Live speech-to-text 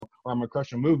or I'm gonna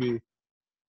crush a movie.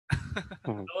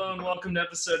 Hello and welcome to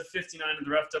episode 59 of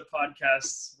the Roughed Up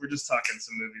Podcast. We're just talking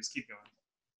some movies. Keep going.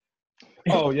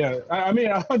 Oh yeah, I mean,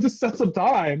 I'll just set some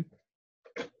time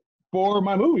for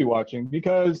my movie watching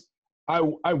because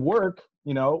I work,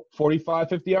 45,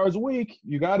 50 hours a week.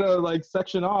 You gotta like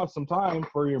section off some time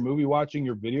for your movie watching,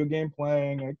 your video game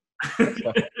playing, like, that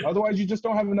stuff. Otherwise, you just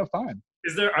don't have enough time.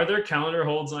 Are there calendar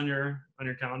holds on your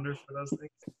calendar for those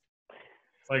things?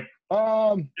 Like,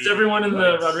 is everyone in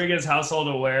the Rodriguez household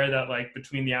aware that like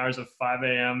between the hours of 5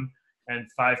 a.m. and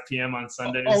 5 p.m. on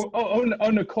Sundays?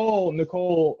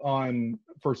 Nicole on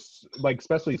for like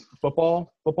especially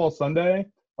football Sunday,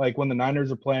 like when the Niners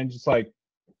are playing, just like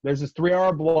there's this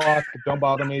 3-hour block. Don't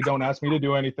bother me. Don't ask me to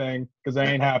do anything because it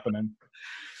ain't happening.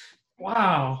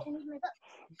 Wow.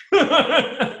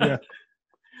 Yeah.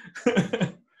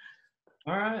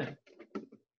 All right.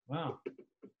 Wow.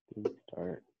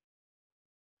 Start.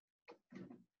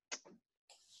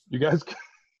 You guys.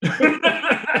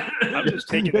 I'm just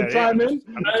taking that time in.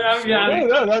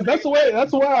 That's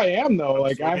the way I am though.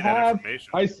 Like I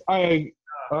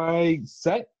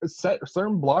set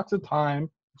certain blocks of time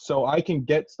so I can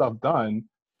get stuff done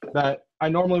that I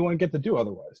normally wouldn't get to do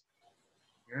otherwise.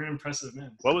 You're an impressive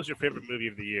man. What was your favorite movie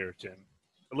of the year, Tim?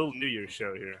 A little New Year's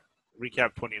show here.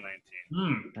 Recap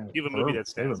 2019. You have a movie that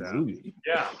stands out.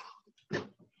 Yeah.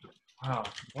 Wow.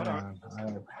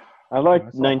 I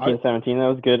liked 1917. That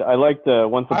was good. I liked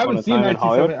Once Upon a Time in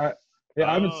Hollywood. I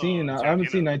haven't seen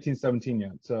 1917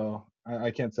 yet, so I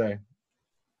can't say.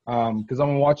 Because I'm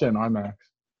gonna watch it in IMAX.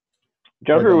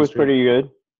 Joker was pretty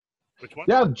good. Which one?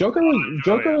 Yeah, Joker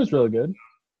was really good.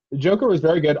 Joker was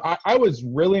very good. I was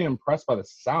really impressed by the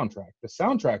soundtrack. The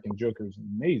soundtrack in Joker is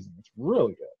amazing. It's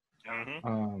really good.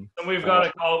 Mm-hmm. And we've got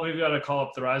to call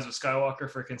up The Rise of Skywalker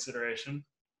for consideration.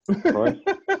 Of course.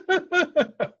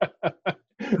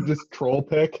 Just troll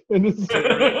pick.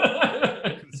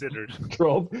 Considered.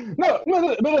 Troll. No,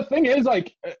 but the thing is,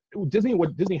 like, what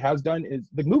Disney has done is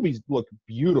the movies look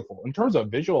beautiful. In terms of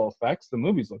visual effects, the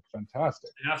movies look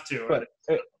fantastic. You have to. But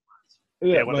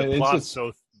when the plot's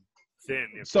so thin.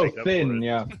 So thin,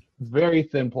 yeah. Very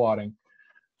thin plotting.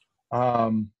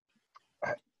 I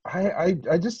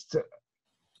just...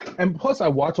 And plus, I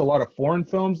watch a lot of foreign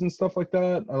films and stuff like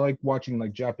that. I like watching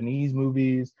like Japanese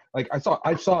movies. Like I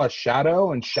saw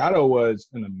Shadow, and Shadow was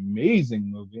an amazing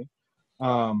movie.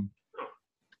 And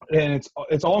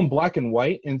it's all in black and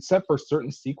white, except for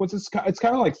certain sequences. It's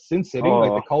kind of like Sin City, like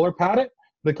the color palette.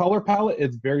 The color palette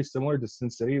is very similar to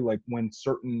Sin City. Like when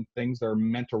certain things that are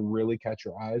meant to really catch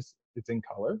your eyes, it's in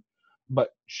color. But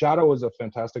Shadow is a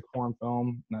fantastic foreign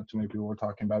film. Not too many people were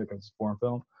talking about it because it's a foreign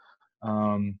film.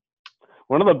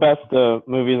 One of the best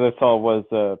movies I saw was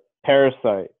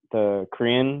Parasite, the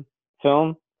Korean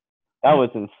film. That was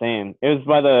insane. It was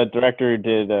by the director who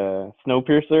did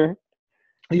Snowpiercer.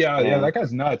 Yeah, that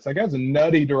guy's nuts. That guy's a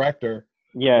nutty director.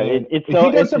 Yeah, he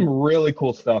does some really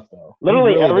cool stuff though.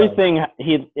 Literally everything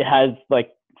he has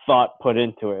like thought put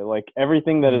into it. Like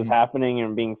everything that is happening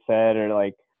and being said, or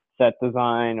like set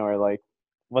design, or like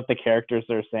what the characters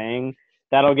are saying,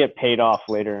 that'll get paid off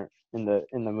later in the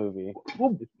movie.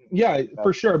 Well, yeah,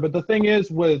 for sure. But the thing is,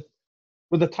 with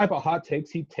the type of hot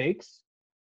takes he takes,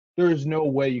 there is no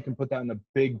way you can put that in a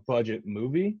big budget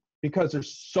movie because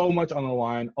there's so much on the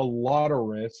line, a lot of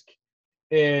risk,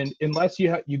 and unless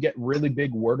you get really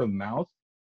big word of mouth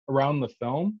around the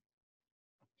film,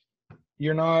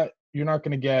 you're not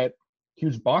going to get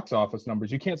huge box office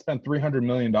numbers. You can't spend $300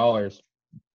 million on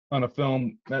a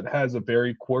film that has a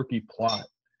very quirky plot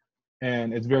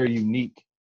and it's very unique.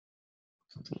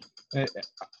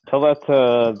 Tell that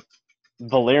to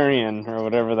Valerian or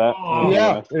whatever that.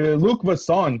 Luc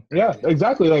Besson. Yeah,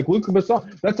 exactly. Like Luc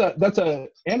Besson. That's a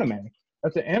anime.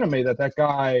 That's an anime that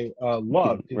guy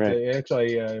loved. It's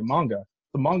actually a manga.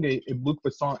 The manga Luc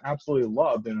Besson absolutely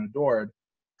loved and adored.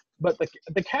 But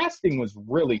the casting was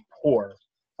really poor.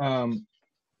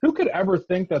 Who could ever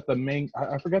think that the main,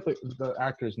 I forget the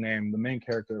actor's name, the main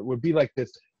character, would be like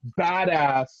this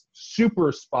badass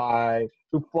super spy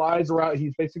who flies around.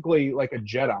 He's basically like a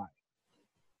Jedi.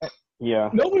 Yeah.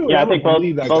 Nobody would I ever think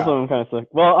believe both that of them kind of suck.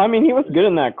 Well, I mean, he was good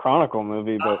in that Chronicle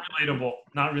movie, but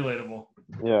Not relatable.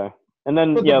 Yeah. And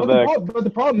then, but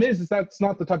the problem is that's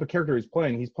not the type of character he's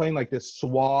playing. He's playing like this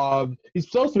suave. He's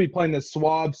supposed to be playing this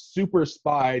suave super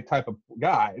spy type of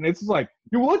guy, and it's just like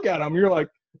you look at him, you're like,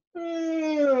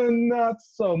 not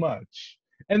so much.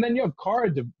 And then you have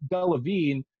Cara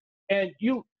Delevingne, and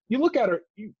you look at her,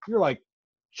 you're like,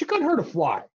 she couldn't hurt a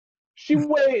fly. She's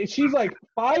like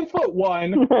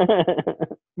 5'1",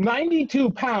 92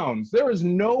 pounds. There is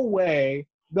no way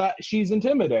that she's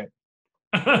intimidating.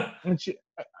 And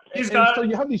He's got so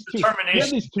you have these two. Determination. You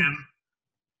have these two.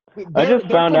 I just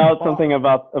found out something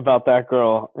about that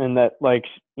girl, and that like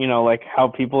like how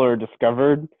people are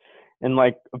discovered, and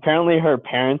like apparently her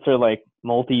parents are like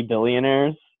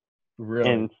multi-billionaires. Really?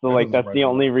 And so like that's the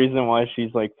only reason why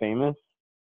she's like famous.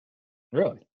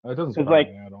 Really? That doesn't surprise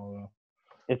me at all, though.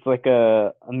 It's like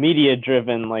a media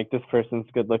driven, like this person's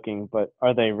good looking, but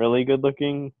are they really good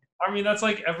looking? I mean, that's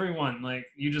like everyone. Like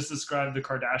you just described the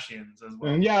Kardashians as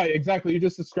well. And yeah, exactly. You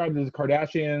just described the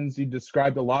Kardashians. You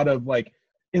described a lot of like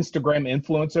Instagram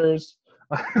influencers.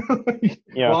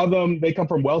 Yeah. A lot of them, they come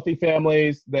from wealthy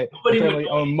families that apparently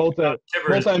own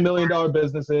multi-million-dollar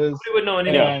businesses. Nobody would know any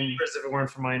of Tibbers if it weren't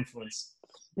for my influence.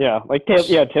 Yeah, like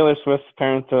Taylor Swift's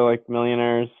parents are like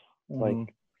millionaires.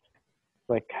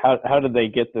 Like how did they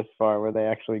get this far? Were they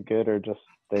actually good, or just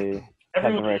they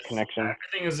had the right connection?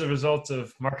 Everything is a result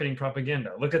of marketing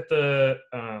propaganda. Look at the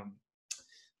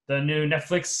new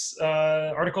Netflix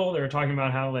article. They were talking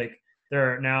about how like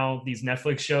there are now these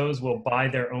Netflix shows will buy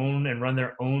their own and run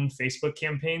their own Facebook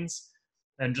campaigns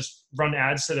and just run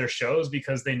ads to their shows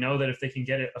because they know that if they can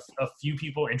get a few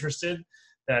people interested,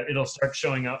 that it'll start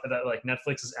showing up, that like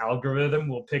Netflix's algorithm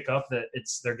will pick up that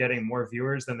they're getting more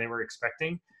viewers than they were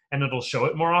expecting, and it'll show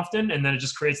it more often, and then it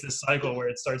just creates this cycle where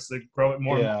it starts to grow it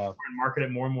more and more and market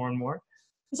it more and more and more.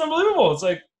 It's unbelievable. It's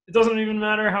like it doesn't even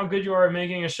matter how good you are at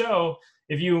making a show.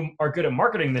 If you are good at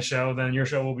marketing the show, then your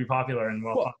show will be popular and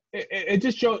well. It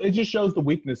just shows the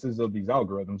weaknesses of these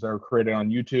algorithms that are created on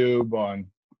YouTube, on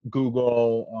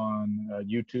Google, on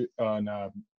YouTube, on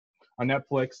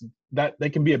Netflix. That they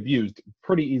can be abused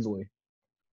pretty easily.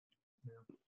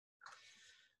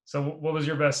 So, what was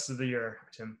your best of the year,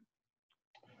 Tim?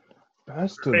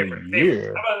 Best of the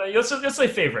year. How about, let's say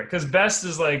favorite, because best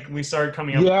is like we start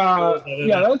coming up.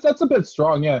 That's a bit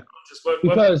strong. Yeah,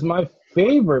 because my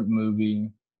favorite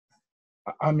movie,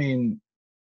 I mean,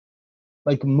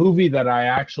 like movie that I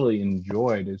actually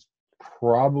enjoyed is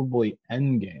probably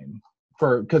Endgame,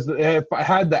 because if I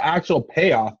had the actual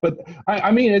payoff, but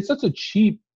I mean it's such a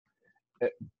cheap.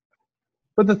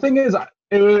 But the thing is,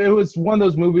 it was one of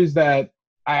those movies that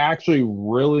I actually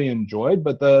really enjoyed.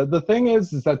 But the thing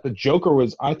is that the Joker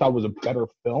I thought was a better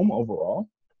film overall.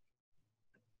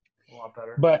 A lot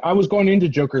better. But I was going into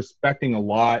Joker expecting a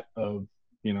lot of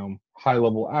high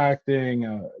level acting.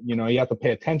 You have to pay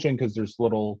attention because there's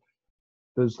little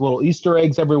Easter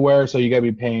eggs everywhere, so you got to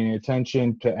be paying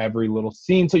attention to every little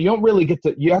scene. So you don't really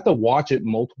you have to watch it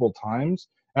multiple times.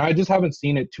 And I just haven't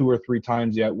seen it 2 or 3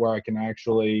 times yet where I can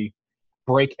actually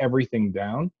break everything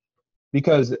down,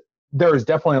 because there is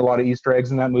definitely a lot of Easter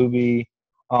eggs in that movie,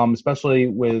 especially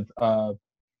with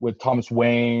Thomas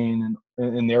Wayne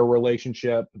and their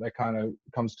relationship that kind of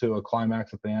comes to a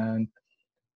climax at the end.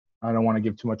 I don't want to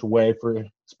give too much away for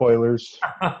spoilers.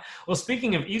 Well,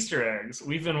 speaking of Easter eggs,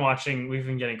 we've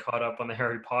been getting caught up on the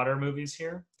Harry Potter movies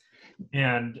here.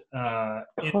 And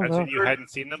you hadn't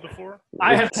seen them before?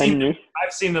 I've seen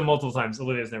them multiple times.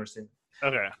 Olivia's never seen them.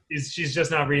 Okay. She's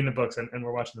just now reading the books, and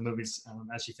we're watching the movies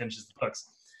as she finishes the books.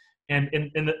 And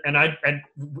I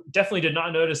definitely did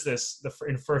not notice this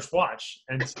in first watch.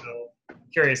 And so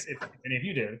curious if any of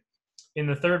you did. In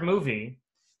the third movie,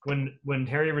 when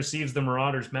Harry receives the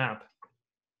Marauders map,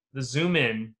 the zoom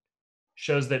in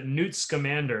shows that Newt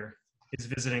Scamander is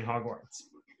visiting Hogwarts.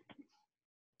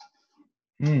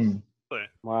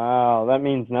 Wow, that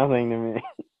means nothing to me.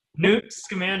 Newt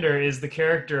Scamander is the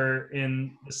character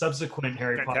in the subsequent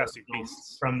Harry Potter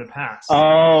films from the past.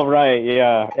 Oh, right,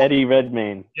 yeah. Eddie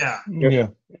Redmayne. Yeah.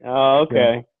 Oh,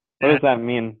 okay. Yeah. What does that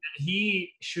mean?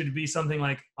 He should be something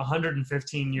like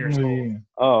 115 years old.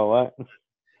 Oh, what?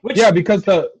 Because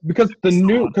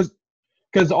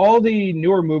all the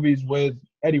newer movies with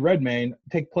Eddie Redmayne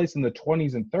take place in the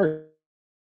 20s and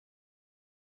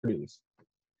 30s.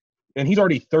 And he's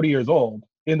already 30 years old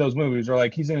in those movies, or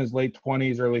like he's in his late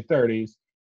 20s, early 30s.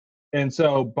 And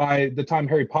so by the time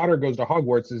Harry Potter goes to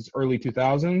Hogwarts is early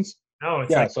 2000s. No,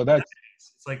 it's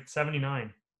like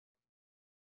 79.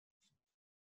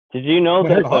 Did you know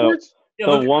that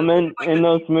the woman in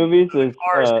those movies is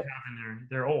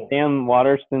they're old. Sam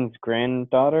Waterston's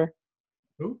granddaughter?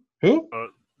 Who? The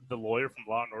lawyer from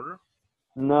Law and Order?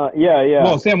 No, yeah.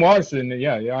 Well, Sam Waterston,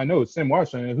 yeah, I know Sam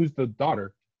Waterston. Who's the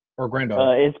daughter or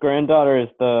granddaughter? His granddaughter is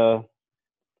the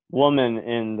woman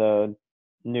in the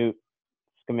Newt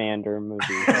Scamander movie.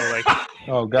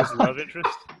 Oh, God. Love interest?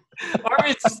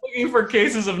 Army's just looking for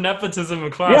cases of nepotism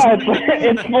in class. Yeah,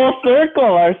 it's full circle,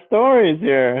 our stories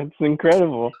here. It's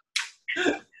incredible.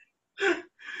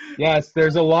 Yes,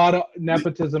 there's a lot of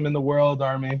nepotism in the world,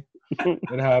 Army.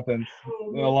 It happens.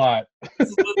 A lot.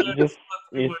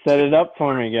 You set it up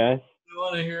for me, guys. We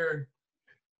want to hear.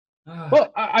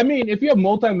 Well, I mean, if you have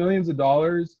multi-millions of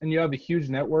dollars and you have a huge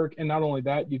network, and not only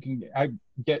that, you can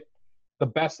get the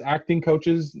best acting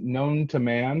coaches known to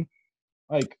man.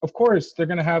 Like, of course, they're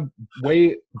going to have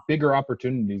way bigger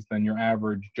opportunities than your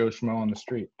average Joe Schmo on the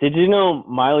street. Did you know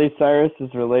Miley Cyrus is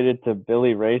related to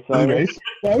Billy Ray Cyrus?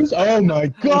 Oh, my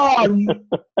God.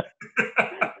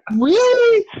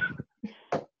 Really?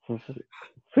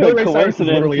 Billy Ray Cyrus is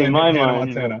literally in Hannah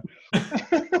Montana.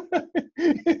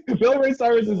 Billy Ray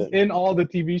Cyrus is in all the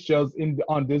TV shows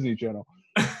on Disney Channel.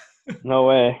 No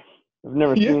way. I've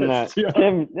never seen that. Yeah.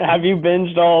 Tim, have you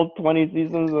binged all 20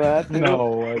 seasons of that? Too?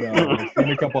 No, I don't. I've seen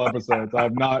a couple episodes.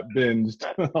 I've not binged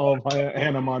all of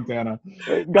Hannah Montana.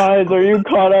 Guys, are you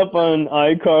caught up on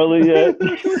iCarly yet?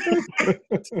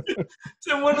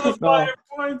 Tim, what are the 5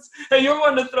 points? Hey, you're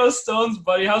wanting to throw stones,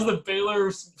 buddy. How's the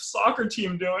Baylor soccer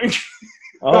team doing?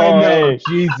 Oh, I know,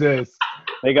 Jesus.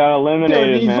 They got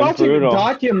eliminated, Dude, he's man. watching Brutal.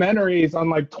 documentaries on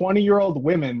like 20-year-old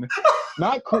women.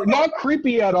 Not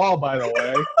creepy at all, by the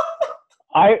way.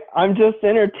 I'm just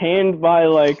entertained by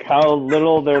like how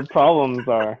little their problems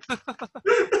are.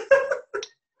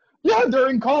 Yeah, they're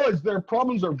in college. Their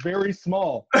problems are very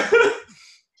small.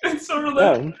 It's so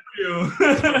relatable to you.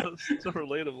 So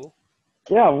relatable.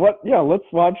 Yeah, let's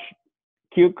watch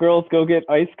cute girls go get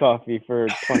iced coffee for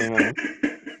 20 minutes.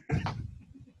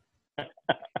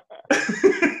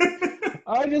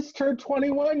 I just turned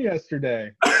 21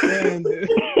 yesterday.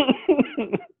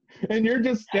 And you're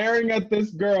just staring at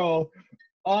this girl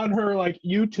on her like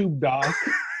YouTube doc.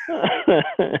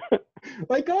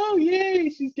 Like, oh yay,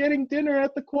 she's getting dinner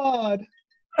at the Quad.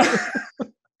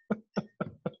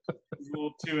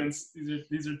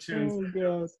 These are tunes. Oh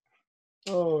god.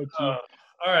 Oh geez. All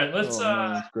right, let's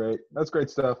man, that's great. That's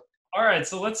great stuff. All right,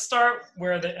 so let's start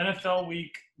where the NFL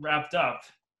week wrapped up.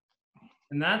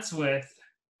 And that's with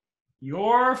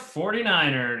your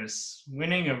 49ers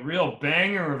winning a real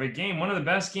banger of a game, one of the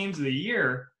best games of the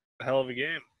year. A hell of a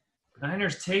game.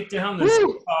 Niners take down the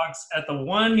Seahawks at the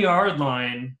 1-yard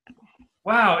line.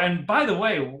 Wow, and by the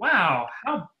way, how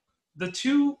the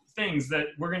two things that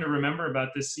we're going to remember about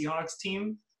this Seahawks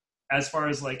team as far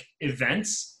as like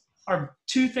events are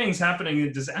two things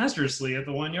happening disastrously at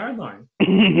the 1-yard line.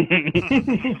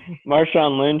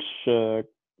 Marshawn Lynch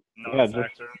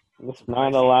just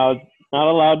not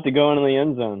allowed to go into the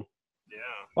end zone.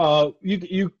 Yeah.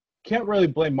 You can't really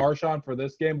blame Marshawn for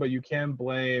this game, but you can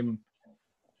blame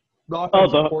the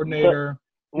offensive coordinator.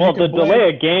 The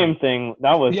delay of game thing,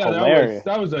 that was hilarious.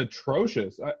 That was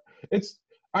atrocious.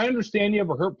 I understand you have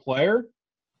a hurt player.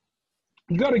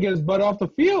 You got to get his butt off the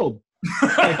field.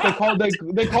 Like they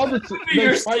called it.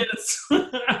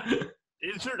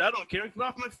 Injured, I don't care. Get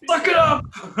off my field. Suck it up.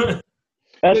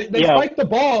 They spike the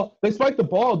ball. They spike the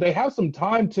ball. They have some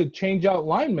time to change out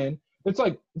linemen. It's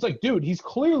like, dude, he's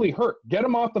clearly hurt. Get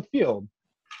him off the field.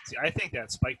 See, I think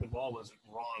that spike the ball was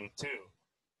wrong too,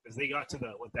 because they got to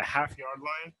the half-yard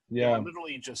line. Yeah,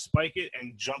 literally just spike it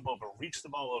and jump over, reach the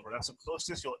ball over. That's the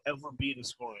closest you'll ever be to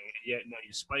scoring. And yet, no,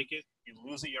 you spike it, you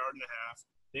lose 1.5 yards.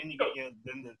 Then you get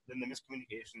then the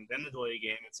miscommunication, then the delay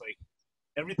game. It's like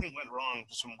everything went wrong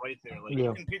just from right there. Like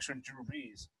you can picture Drew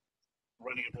Brees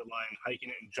running up the line, hiking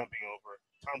it, and jumping over.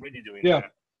 Tom Brady doing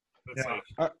that. It's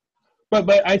like,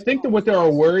 but I think that what they were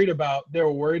worried about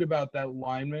that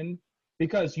lineman,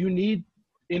 because you need,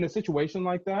 in a situation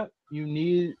like that, you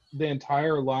need the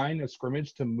entire line of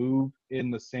scrimmage to move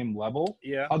in the same level.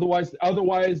 Yeah. Otherwise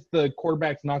the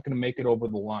quarterback's not going to make it over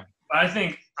the line. I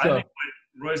think what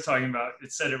Roy's talking about,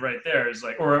 it said it right there, is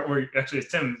like, or actually as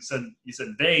Tim said, you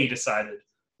said they decided,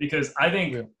 because I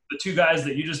think the two guys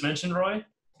that you just mentioned, Roy,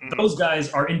 those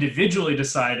guys are individually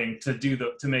deciding to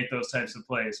make those types of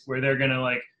plays where they're gonna,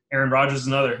 like, Aaron Rodgers is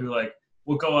another who like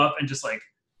will go up and just like,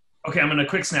 okay, I'm gonna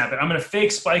quick snap it, I'm gonna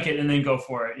fake spike it and then go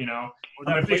for it, you know. I'm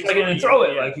gonna fake spike it and throw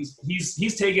it. Like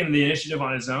he's taking the initiative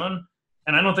on his own,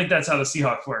 and I don't think that's how the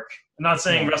Seahawks work. I'm not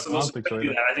saying Russell Wilson could do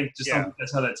that. I think don't think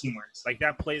that's how that team works. Like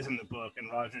that plays in the book, and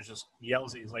Rodgers just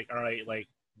yells. He's like, "All right, like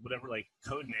whatever, like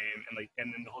code name,"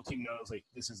 and then the whole team knows, like,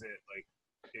 this is it. Like,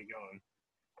 get going.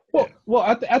 Well,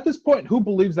 at this point, who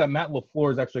believes that Matt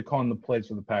LaFleur is actually calling the plays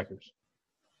for the Packers?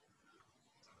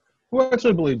 Who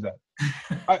actually believes that?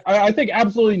 I think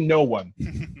absolutely no one.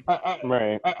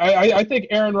 I think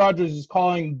Aaron Rodgers is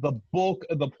calling the bulk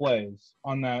of the plays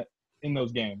in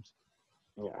those games.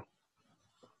 Yeah.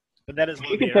 But that is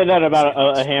you can say that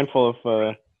about a handful of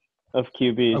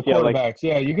QBs. Of quarterbacks.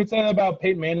 You could say that about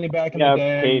Peyton Manning back in the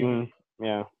day. Peyton.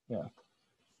 Yeah.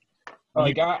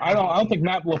 Like I don't think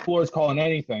Matt LaFleur is calling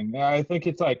anything. I think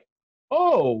it's like,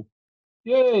 oh,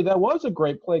 yay, that was a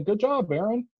great play. Good job,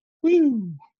 Aaron.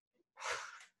 Woo.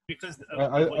 Because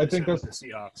I think that's the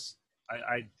Seahawks.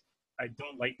 I I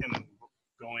don't like them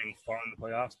going far in the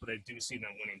playoffs, but I do see them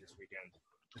winning this weekend.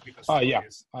 Just because Philly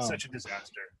is such a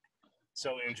disaster.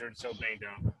 So injured, so banged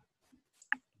up.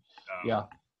 Yeah.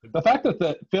 The fact that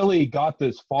the Philly got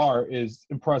this far is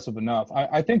impressive enough.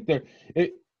 I think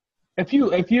if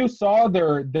you saw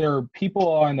their people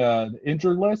on the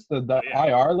injured list, the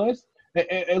IR list,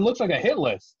 it looks like a hit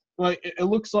list. Like it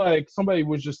looks like somebody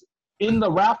was just in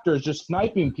the rafters just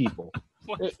sniping people.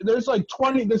 There's like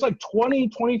 20,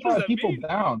 25 people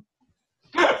down.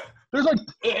 There's like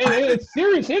it's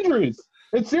serious injuries.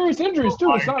 It's serious injuries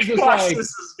too. It's not just like this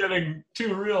is getting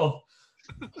too real.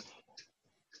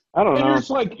 I don't know.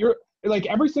 You're like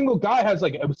every single guy has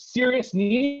like a serious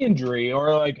knee injury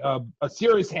or like a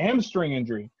serious hamstring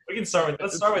injury. Let's start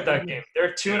with that game.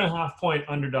 They're 2.5-point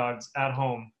underdogs at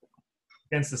home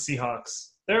against the Seahawks.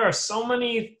 There are so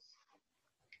many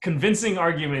convincing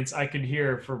arguments I could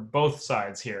hear for both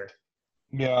sides here.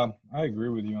 Yeah, I agree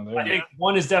with you on that. I think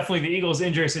one is definitely the Eagles'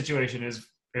 injury situation is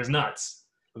nuts.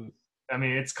 I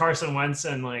mean, it's Carson Wentz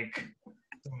and like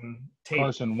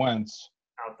Carson Wentz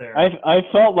out there. I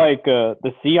felt like the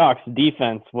Seahawks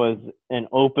defense was an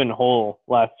open hole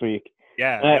last week.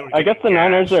 Yeah, I guess the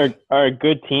Niners are a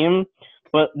good team,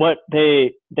 but what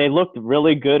they looked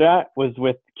really good at was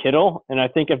with Kittle, and I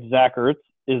think if Zach Ertz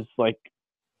is like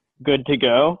good to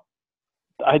go,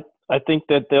 I think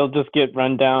that they'll just get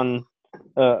run down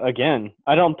again.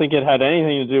 I don't think it had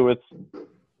anything to do with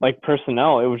like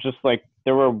personnel. It was just like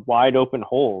there were wide open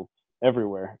holes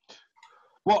everywhere.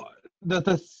 Well, the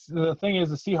thing is,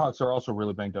 the Seahawks are also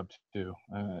really banged up too.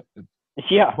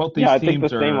 Both these teams I think the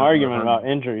same argument about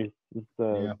injuries.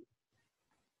 So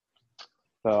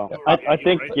I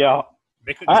think right.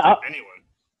 They could just anyone.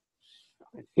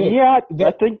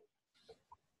 I think.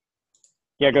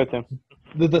 Yeah, go Tim.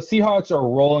 The Seahawks are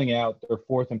rolling out their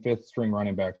 4th and 5th string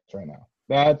running backs right now.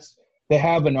 They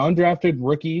have an undrafted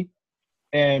rookie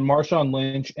and Marshawn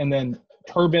Lynch, and then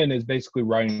Turbin is basically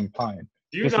riding pine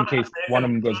just in case one of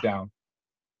them goes down.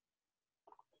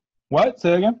 What?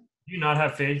 Say again? Do you not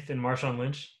have faith in Marshawn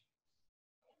Lynch?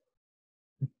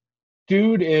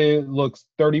 Dude, it looks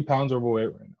 30 pounds overweight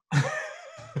right now.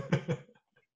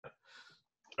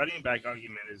 Running back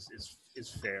argument is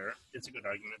fair. It's a good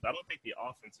argument. But I don't think the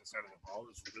offensive side of the ball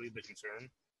is really the concern.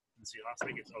 The Seahawks, I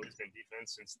think it's always been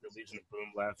defense since the Legion of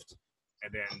Boom left. And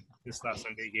then this last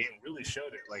Sunday game really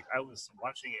showed it. Like, I was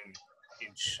watching in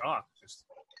shock. Just,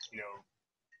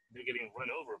 they're getting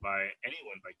run over by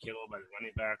anyone, by Kittle, by the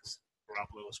running backs,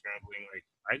 Garoppolo scrambling. Like,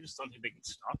 I just don't think they can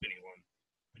stop anyone.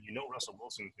 But Russell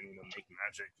Wilson can, make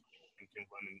magic and can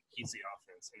run, and he's the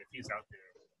offense. And if he's out there,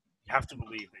 you have to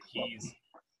believe that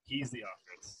he's the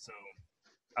offense. So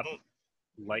I don't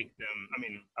like them. I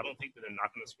mean, I don't think that they're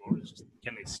not going to score. It's just,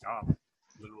 can they stop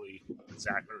literally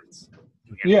Zach Ertz?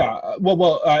 Yeah.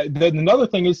 Well. Then another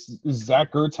thing is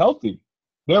Zach Ertz healthy?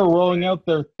 They were rolling out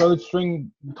their 3rd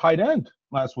string tight end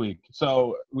last week,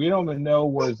 so we don't even know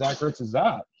where Zach Ertz is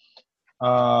at.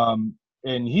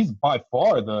 And he's by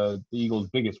far the Eagles'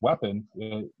 biggest weapon.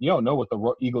 You don't know what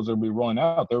the Eagles are going to be rolling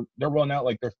out. They're rolling out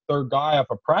like their 3rd guy off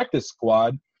a practice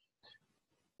squad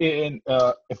at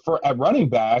running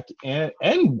back and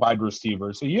wide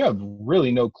receiver. So you have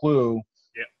really no clue.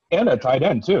 Yeah. And a tight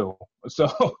end too.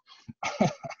 So,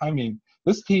 I mean,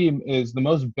 this team is the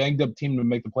most banged up team to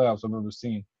make the playoffs I've ever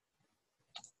seen.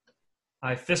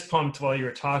 I fist pumped while you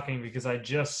were talking because I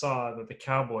just saw that the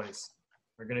Cowboys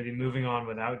are going to be moving on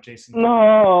without Jason.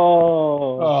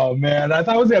 No. Oh man, I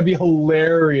thought it was going to be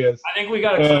hilarious. I think we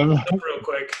got to clean up real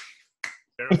quick.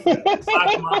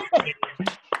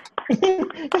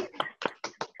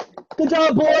 Good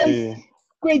job, boys.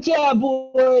 Great job,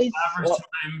 boys. Average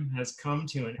time has come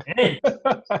to an end.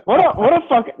 What a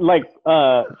fuck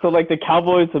so the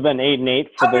Cowboys have been 8-8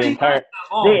 for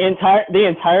the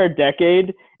entire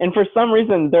decade, and for some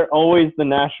reason they're always the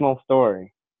national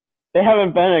story. They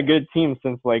haven't been a good team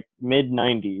since like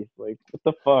mid-90s. Like, what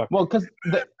the fuck? Well, because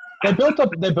they built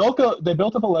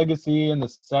up a legacy in the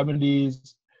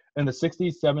 70s, in the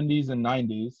 60s, 70s, and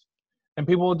 90s. And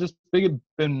people have just been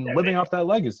living off that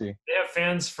legacy. They have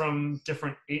fans from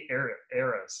different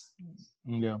eras.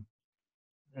 Yeah.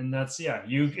 And that's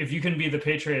if you can be the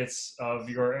Patriots of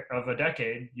a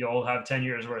decade, you'll have 10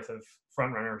 years worth of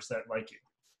front runners that like you.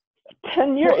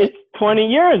 10 years? It's 20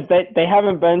 years. They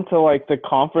haven't been to like the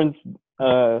conference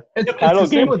title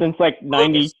game since like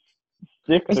 96.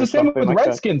 It's the same with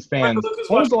Redskins fans.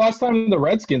 When was the last time the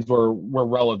Redskins were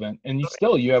relevant? And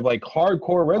you have like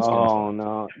hardcore Redskins. Oh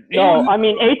no! I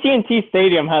mean AT&T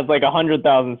Stadium has like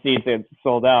 100,000 seats. It's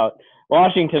sold out.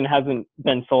 Washington hasn't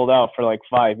been sold out for like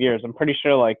 5 years. I'm pretty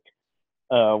sure like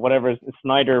whatever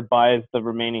Snyder buys the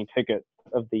remaining tickets.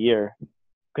 of the year.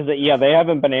 Because they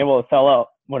haven't been able to sell out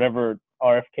whatever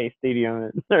RFK Stadium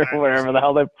is or wherever the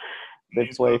hell they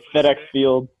play, FedEx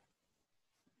Field.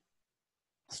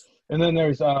 And then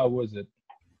there's I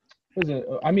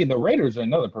mean, the Raiders are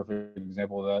another perfect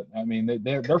example of that. I mean,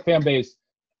 their fan base,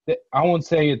 I won't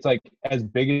say it's like as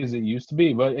big as it used to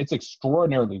be, but it's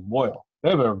extraordinarily loyal. They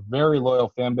have a very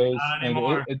loyal fan base. Not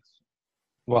anymore.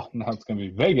 Well, now it's going to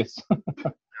be Vegas.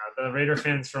 The Raider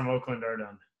fans from Oakland are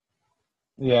done.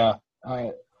 Yeah.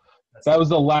 That was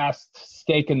the last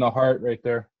stake in the heart right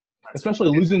there. Especially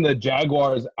losing the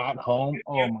Jaguars at home.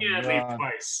 Oh, my God. You can't leave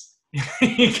twice.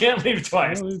 You can't leave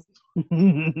twice.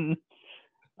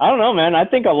 I don't know, man. I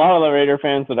think a lot of the Raider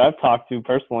fans that I've talked to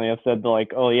personally have said,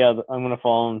 like, oh, yeah, I'm going to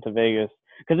follow them to Vegas.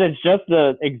 Because it's just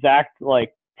the exact,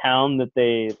 like, town that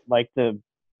they like to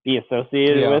be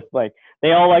associated with. Like,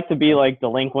 they all like to be, like,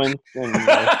 delinquents and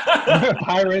like,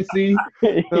 piracy.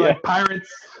 They're like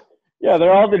pirates. Yeah,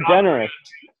 they're all degenerates.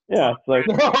 Yeah, it's like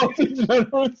they're all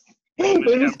degenerates.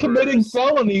 They're just committing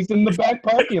felonies in the back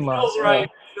parking lot.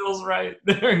 Feels right.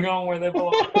 They're going where they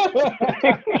belong.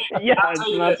 Yeah, it's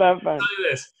not that fun. I'll tell you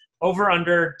this. Over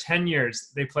under 10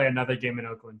 years, they play another game in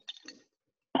Oakland.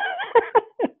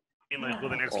 Will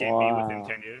the next game be within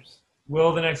 10 years?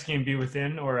 Will the next game be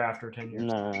within or after 10 years?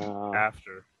 No.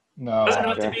 After. No. Doesn't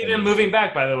have to be them moving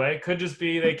back, by the way. Could just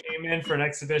be they came in for an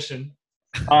exhibition.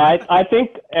 I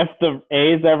think if the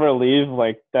A's ever leave,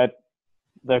 like that,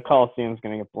 the Coliseum's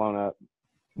gonna get blown up.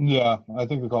 Yeah, I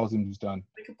think the Coliseum's done.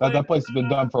 That place has been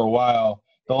done for a while.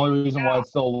 The only reason why it's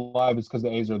still alive is because the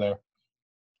A's are there.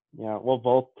 Yeah, well,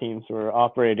 both teams were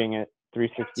operating at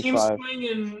 365. Teams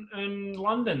playing in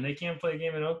London. They can't play a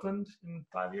game in Oakland in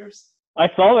 5 years. I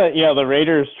saw that. Yeah, the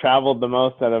Raiders traveled the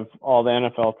most out of all the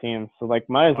NFL teams. So like,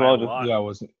 might as well just. Yeah,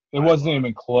 it wasn't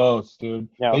even close, dude.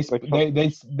 Yeah,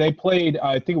 they played.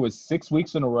 I think it was 6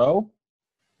 weeks in a row.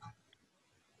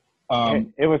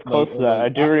 It was close to that. I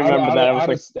do remember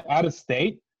that. Out of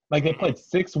state. Like they played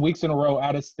 6 weeks in a row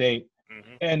out of state,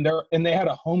 and they had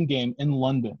a home game in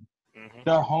London.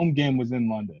 Their home game was in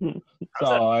London.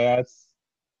 So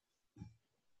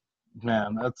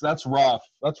that's rough.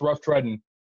 That's rough treading.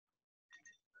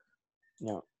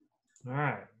 Yeah. All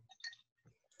right.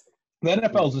 The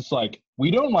NFL is just like, we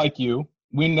don't like you.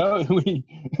 We know we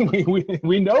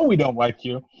know we don't like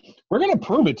you. We're gonna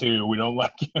prove it to you. We don't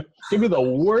like you. Give you the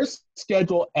worst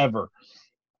schedule ever.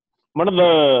 One of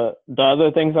the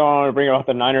other things I want to bring about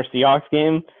the Niners Seahawks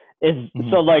game is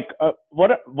so like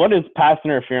what is pass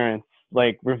interference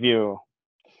like review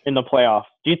in the playoffs?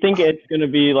 Do you think it's gonna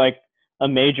be like a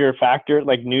major factor,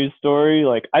 like news story?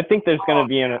 Like I think there's gonna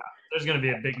be there's going to be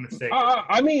a big mistake.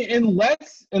 I mean,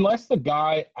 unless the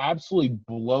guy absolutely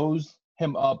blows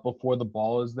him up before the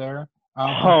ball is there.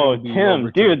 Oh,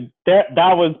 Tim, dude, that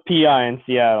was PI in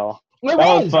Seattle. It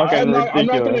was fucking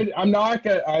ridiculous. I'm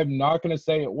not gonna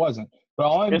say it wasn't. But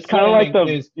all I'm saying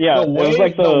is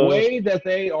the way that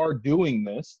they are doing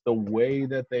this. The way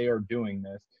that they are doing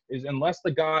this is unless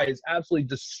the guy is absolutely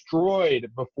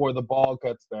destroyed before the ball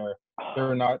gets there,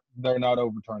 they're not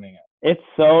overturning it. It's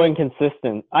so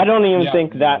inconsistent. I don't even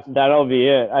think that'll be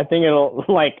it. I think it'll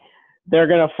they're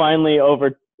gonna finally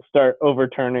start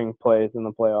overturning plays in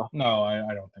the playoffs. No,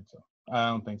 I don't think so. I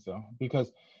don't think so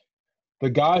because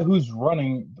the guy who's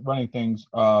running things,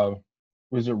 was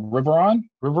it Riveron?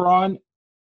 Riveron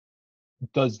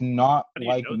does not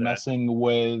like messing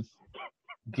with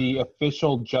the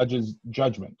official judge's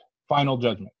final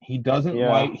judgment. He doesn't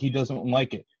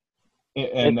like it.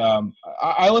 And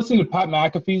I listen to Pat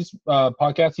McAfee's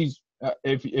podcast.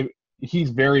 He's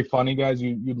very funny, guys.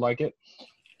 You'd like it.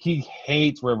 He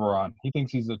hates Riveron. He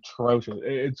thinks he's atrocious.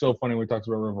 It's so funny when he talks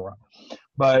about Riveron.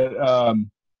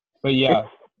 But yeah,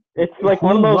 it's like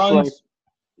one of those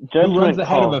who runs the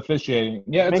head of officiating.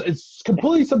 Yeah, it's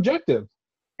completely subjective.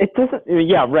 It doesn't.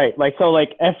 Yeah, right. Like so,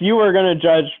 like if you were gonna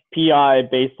judge PI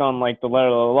based on like the letter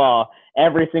of the law,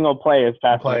 every single play is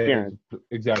pass interference.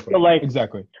 Exactly. So,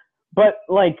 exactly. But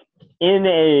like in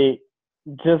a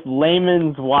just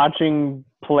layman's watching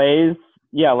plays,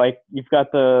 yeah, like you've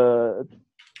got the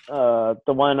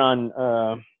one on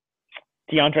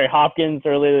DeAndre Hopkins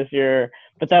earlier this year,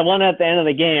 but that one at the end of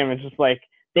the game is just like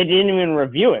they didn't even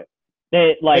review it.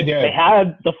 They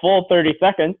had the full 30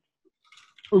 seconds.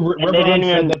 He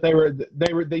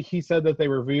said that they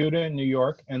reviewed it in New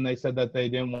York, and they said that they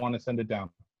didn't want to send it down.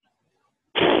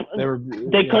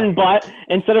 They couldn't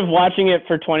instead of watching it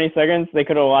for 20 seconds, they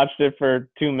could have watched it for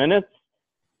 2 minutes,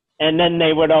 and then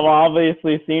they would have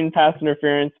obviously seen pass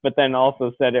interference, but then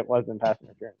also said it wasn't pass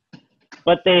interference.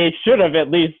 But they should have at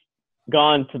least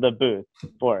gone to the booth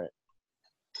for it.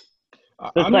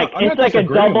 It's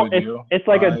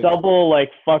like a double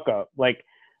like fuck up. Like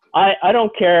I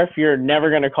don't care if you're never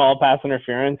going to call pass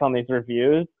interference on these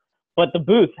reviews, but the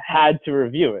booth had to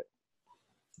review it,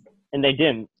 and they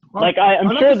didn't. Well, like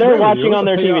I'm sure they're watching on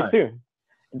their TV too.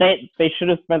 They should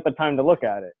have spent the time to look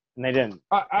at it, and they didn't.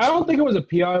 I don't think it was a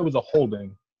PI. It was a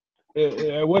holding.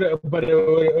 It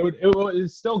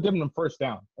would still giving them first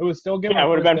down. It was still giving. Yeah, it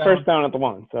would have been first down at the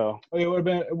 1. So it would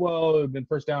have been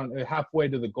first down halfway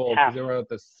to the goal because they were at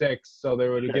the 6, so they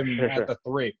would have given at the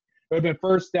 3. It would have been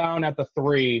first down at the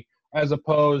 3 as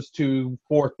opposed to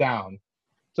 4th down.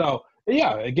 So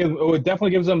yeah, it would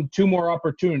definitely gives them 2 more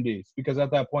opportunities because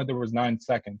at that point there was 9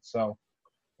 seconds. So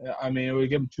I mean, it would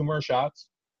give them 2 more shots.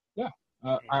 Yeah,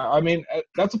 I mean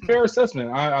that's a fair assessment.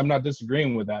 I'm not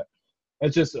disagreeing with that.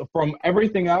 It's just from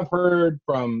everything I've heard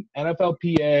from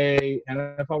NFLPA,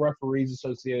 NFL Referees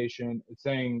Association, it's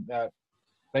saying that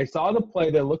they saw the play,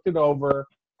 they looked it over.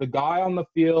 The guy on the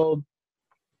field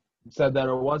said that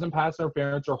it wasn't pass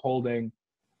interference or holding,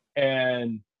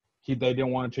 and they didn't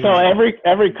want to change. So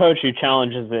every coach who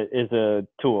challenges it is a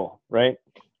tool, right?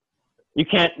 You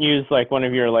can't use like one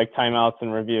of your like timeouts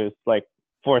and reviews like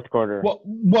 4th quarter. Well,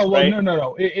 right?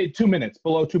 No. 2 minutes,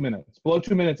 below 2 minutes,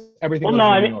 everything goes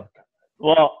to New York.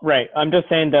 Well, right. I'm just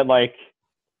saying that, like,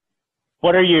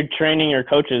 what are you training your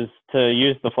coaches to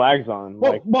use the flags on?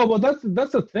 Well, that's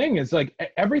the thing. It's like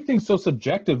everything's so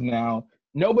subjective now.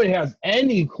 Nobody has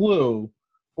any clue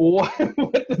what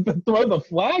to throw the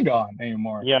flag on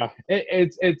anymore. Yeah.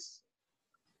 It's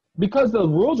because the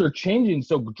rules are changing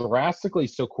so drastically,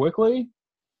 so quickly.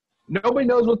 Nobody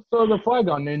knows what to throw the flag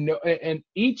on, and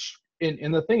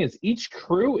the thing is, each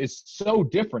crew is so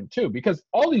different too because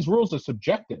all these rules are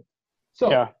subjective. So,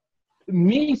 yeah.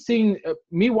 me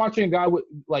watching a guy with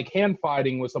like hand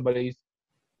fighting with somebody,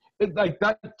 like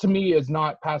that to me is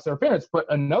not pass interference. But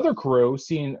another crew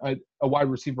seeing a wide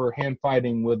receiver hand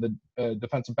fighting with a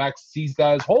defensive back sees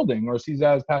that as holding or sees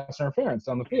that as pass interference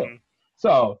on the field.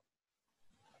 So,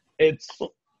 it's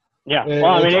yeah. Well,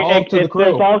 I mean, there's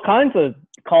all kinds of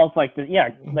calls like this. Yeah,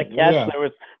 like catch. Yeah.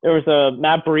 There was a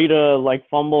Matt Breida like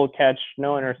fumble catch,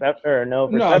 no interception or no.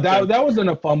 No, that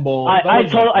wasn't a fumble. I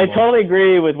totally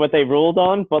agree with what they ruled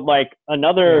on, but like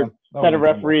another set of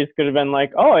referees could have been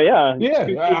like, oh yeah,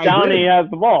 he's down and he has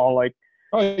the ball. Like,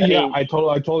 I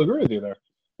totally agree with you there.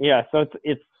 Yeah, so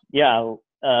it's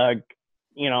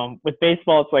you know, with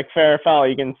baseball it's like fair or foul,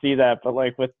 you can see that, but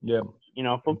like with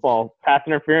football, pass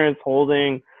interference,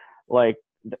 holding, like.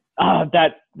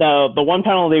 That the one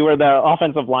penalty where the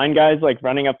offensive line guys like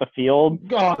running up the field.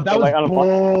 God, that was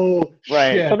bull.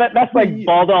 Right. So that's like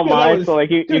ball down line. So like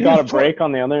you got a break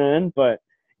on the other end, but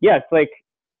yeah, it's like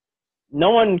no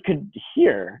one could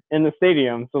hear in the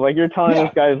stadium. So like you're telling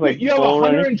this guy's like you have a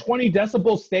 120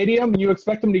 decibel stadium and you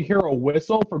expect them to hear a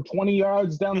whistle from 20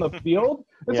 yards down the field.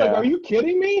 It's like, are you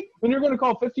kidding me? When you're going to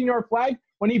call a 15-yard flag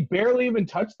when he barely even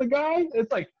touched the guy,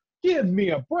 it's like. Give me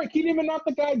a break. He didn't even knock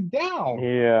the guy down.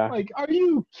 Yeah. Like, are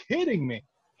you kidding me?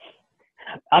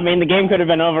 I mean, the game could have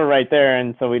been over right there,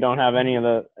 and so we don't have any of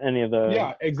the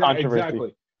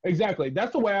exactly.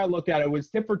 That's the way I look at it. It was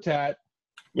tit for tat.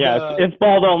 Yeah, it's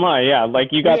ball don't lie. Yeah, like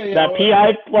you got that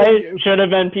PI play should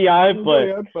have been PI,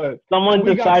 but someone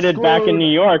decided back in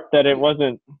New York that it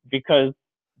wasn't because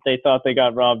they thought they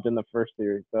got robbed in the first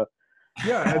series. So.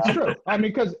 Yeah, that's true. I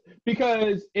mean,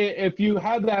 because if you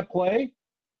had that play.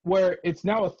 Where it's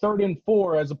now a 3rd and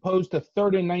 4 as opposed to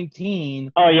 3rd and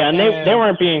 19. Oh yeah, and they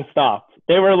weren't being stopped.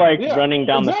 They were like running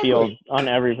down the field on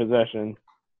every possession.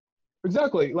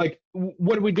 Exactly. Like,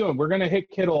 what are we doing? We're gonna hit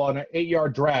Kittle on an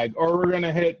 8-yard drag, or we're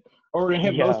gonna hit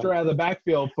Mostert out of the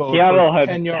backfield for Seattle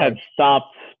 10 yards. had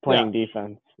stopped playing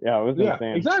defense. Yeah, it was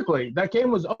insane. Exactly. That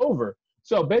game was over.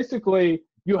 So basically,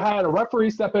 you had a referee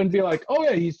step in and be like, "Oh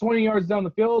yeah, he's 20 yards down the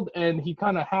field, and he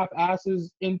kind of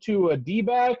half-asses into a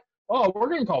D-back." Oh, we're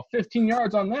going to call 15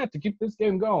 yards on that to keep this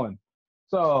game going.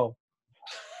 So.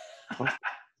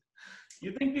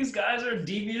 You think these guys are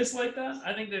devious like that?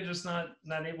 I think they're just not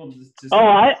able to.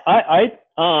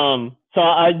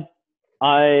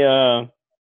 I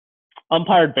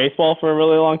umpired baseball for a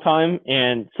really long time.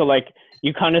 And so like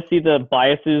you kind of see the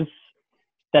biases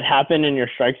that happen in your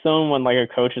strike zone when like a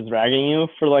coach is ragging you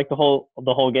for like the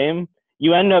whole game.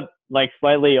 You end up like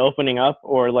slightly opening up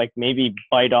or like maybe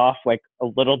bite off like a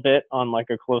little bit on like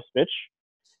a close pitch.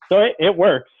 So it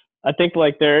works. I think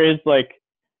like there is like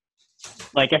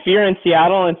if you're in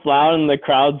Seattle and it's loud and the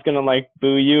crowd's going to like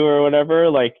boo you or whatever,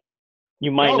 like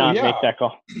you might not make that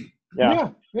call. Yeah,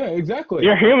 exactly.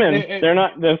 You're human.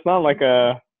 There's not like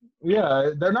a. Yeah,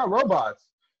 they're not robots.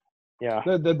 Yeah.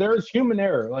 There is human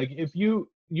error. Like if you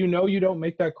don't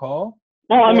make that call,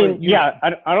 Well, I mean,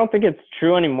 I don't think it's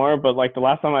true anymore, but like the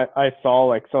last time I saw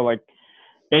like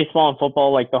baseball and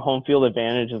football, like the home field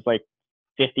advantage is like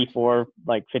 54,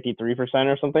 like 53%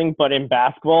 or something. But in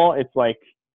basketball, it's like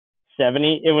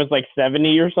 70. It was like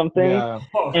 70 or something. Yeah.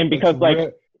 And because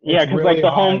because really like the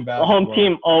home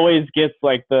team always gets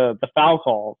like the foul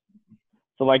calls.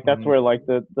 So like that's where like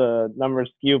the numbers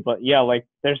skew. But yeah, like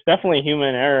there's definitely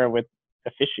human error with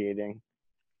officiating.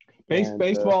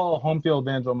 Baseball home field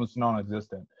advantage almost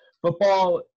non-existent.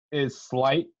 Football is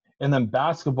slight, and then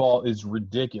basketball is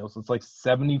ridiculous. It's like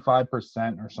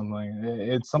 75% or something.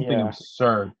 It's something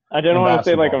absurd. I didn't want to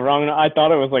say like a wrong. I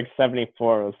thought it was like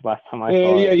 74 was the last time I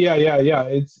saw it. Yeah.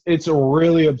 It's a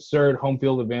really absurd home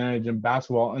field advantage in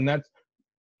basketball, and that's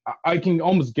I can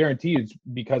almost guarantee it's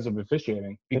because of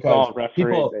officiating. Because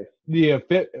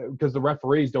because the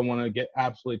referees don't want to get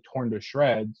absolutely torn to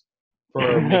shreds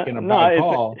for making a bad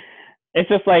call. It's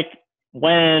just like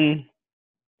when,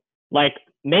 like,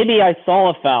 maybe I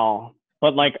saw a foul,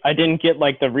 but like I didn't get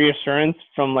like the reassurance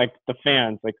from like the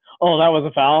fans, like, oh, that was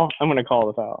a foul, I'm gonna call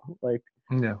the foul. Like,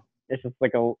 it's just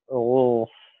like a little,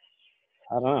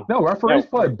 I don't know. No, referees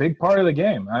play a big part of the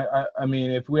game. I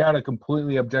mean, if we had a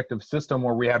completely objective system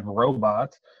where we had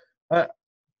robots,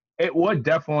 it would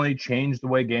definitely change the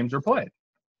way games are played,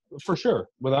 for sure,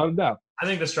 without a doubt. I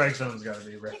think the strike zone's got to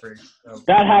be refereed.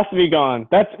 That has to be gone.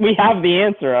 We have the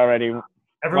answer already.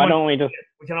 Why don't we just?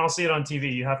 We can all see it on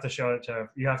TV. You have to show it to.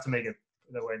 You have to make it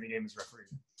the way the game is refereed.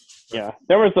 Yeah,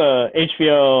 there was a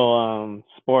HBO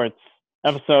Sports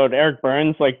episode. Eric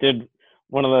Burns like did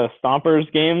one of the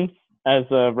Stompers games as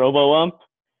a robo-ump,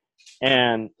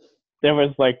 and there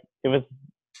was like it was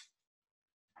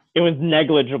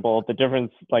negligible, the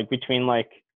difference like between like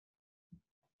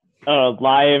a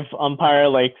live umpire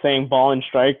like saying ball and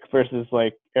strike versus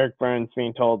like Eric Burns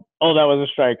being told, oh, that was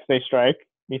a strike, say strike,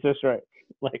 he says strike.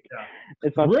 Like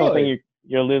it's not something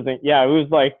you're losing. Yeah, it was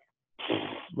like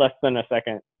less than a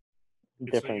second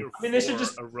difference. I mean, they should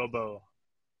just a robo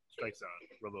strike zone.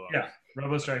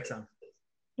 Robo strike zone.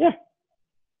 Yeah.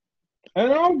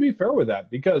 And I'll be fair with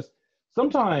that, because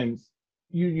sometimes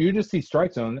you just see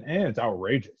strike zone and it's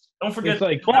outrageous. Don't forget, it's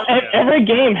like every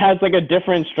game has like a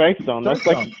different strike zone. That's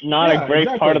like not a great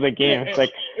part of the game. It's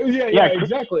like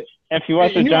exactly. If you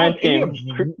watch the Giants game,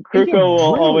 Kruko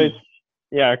will always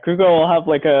Kruko will have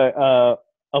like a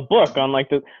book on like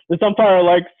this umpire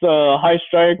likes high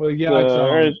strike. Well,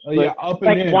 up and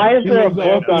like in. Why is there a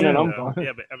book on an umpire?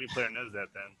 Yeah, but every player knows that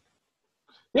then.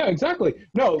 Yeah, exactly.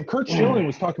 No, Curt Schilling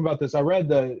was talking about this. I read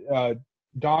the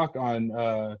doc on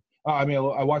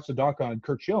I watched the doc on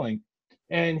Curt Schilling,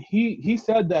 and he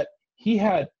said that he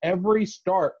had every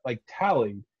start like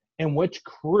tallied and which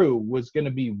crew was going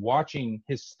to be watching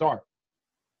his start.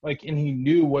 Like, and he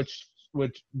knew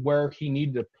where he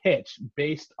needed to pitch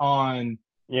based on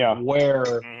where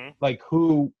like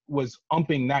who was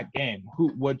umping that game,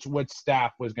 which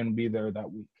staff was going to be there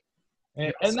that week.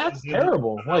 And that's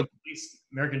terrible. Like,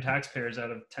 American taxpayers out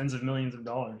of tens of millions of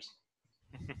dollars.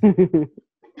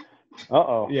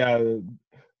 Yeah.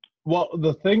 Well,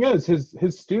 the thing is,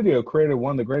 his studio created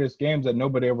one of the greatest games that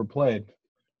nobody ever played.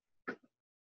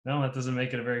 No, that doesn't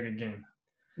make it a very good game.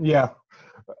 Yeah.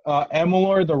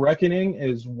 Amalur: The Reckoning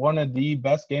is one of the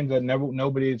best games that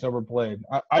nobody has ever played.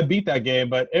 I beat that game,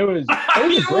 but it was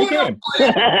a great game.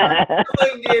 It's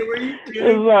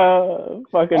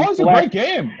a great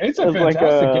game. It's a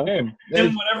fantastic game.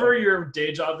 And whatever your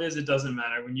day job is, it doesn't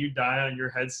matter. When you die on your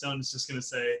headstone, it's just going to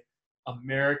say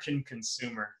American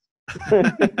consumer.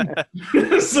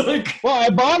 It's like, well, I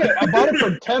bought it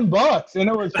for $10, and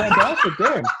it was a fantastic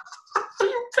game.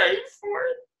 You paid for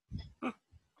it?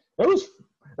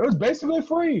 It was basically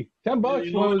free. $10.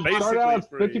 It started out as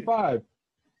 $55.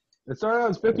 It started out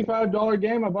as $55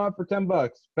 game. I bought it for $10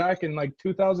 back in like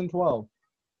 2012.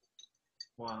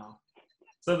 Wow.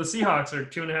 So the Seahawks are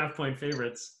 2.5-point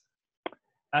favorites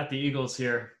at the Eagles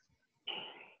here.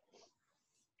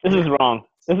 This is wrong.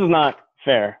 This is not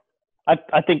fair.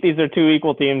 I think these are two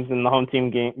equal teams, and the home team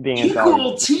being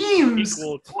equal teams.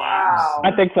 Wow.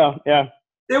 I think so. Yeah.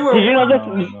 Did you know this?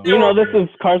 You know this is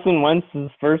Carson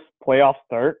Wentz's first playoff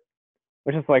start,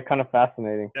 which is like kind of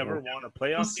fascinating. Never won a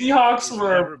playoff. The Seahawks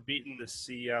were never beaten the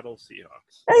Seattle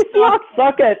Seahawks. Hey, Seahawks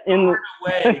suck at in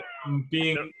way from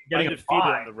getting defeated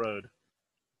on the road.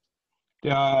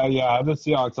 Yeah, the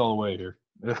Seahawks all the way here.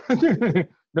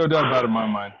 No doubt about it in my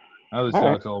mind. I have the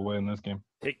Seahawks all the way in this game.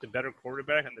 Take the better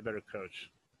quarterback and the better coach.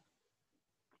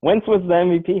 Wentz was the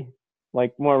MVP,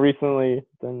 like more recently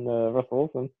than Russell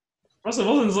Wilson. Russell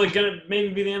Wilson's like gonna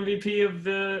maybe be the MVP of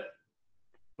the,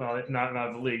 well, not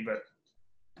the league, but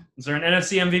is there an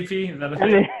NFC MVP? Is that a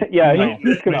thing? Yeah, no.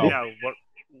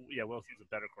 Wilson's a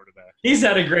better quarterback. He's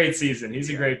had a great season. He's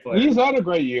a great player. He's had a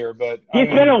great year, but he's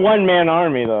been a one-man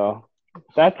army though.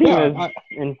 That team is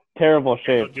in terrible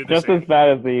shape, just as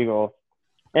bad as the Eagles.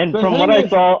 And from what I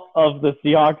saw of the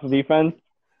Seahawks defense,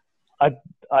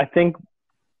 I think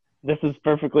this is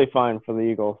perfectly fine for the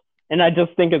Eagles. And I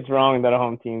just think it's wrong that a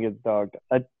home team gets dogged.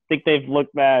 I think they've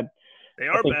looked bad. They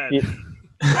are bad.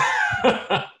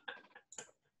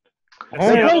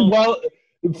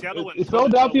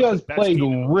 Philadelphia has played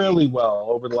really well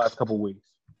over the last couple of weeks.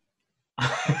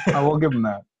 I will give them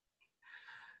that.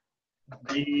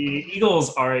 The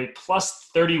Eagles are a plus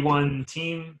 31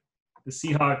 team. The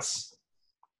Seahawks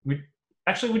would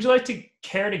you like to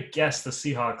care to guess the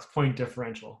Seahawks point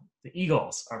differential? The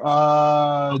Eagles are.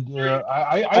 I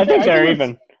think they're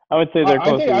even. I would say they're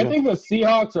close. I think the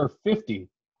Seahawks are 50,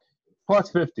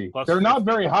 plus 50. They're 50. Not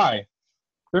very high.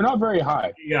 They're not very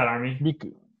high. You got Army.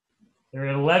 They're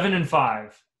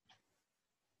 11-5.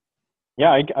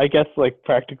 Yeah, I guess like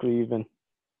practically even.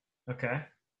 Okay,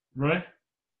 Roy.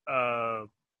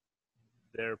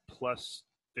 They're plus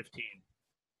 15.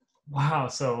 Wow,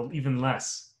 so even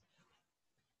less.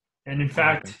 And in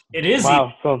fact, it is.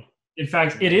 Wow. In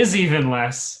fact, it is even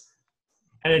less,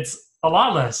 and it's a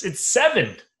lot less. It's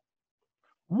 7.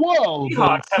 Whoa!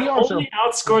 Seahawks have only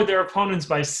outscored their opponents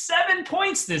by 7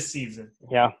 points this season.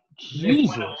 Yeah.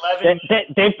 Jesus.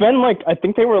 They've been like, I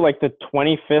think they were like the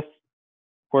 25th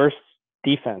worst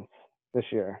defense this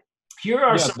year. Here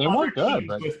are some they weren't good,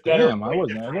 but damn, I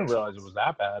didn't realize it was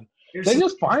that bad. They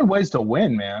just find ways to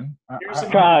win, man.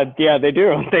 God, yeah, they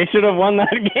do. They should have won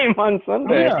that game on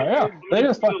Sunday. Yeah. They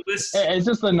just it's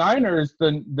just the Niners.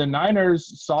 The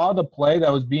Niners saw the play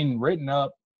that was being written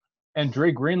up, and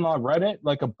Dre Greenlaw read it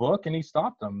like a book, and he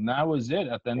stopped them. And that was it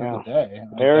at the end of the day.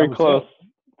 Very close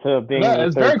to being. Yeah,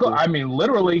 it's very close. I mean,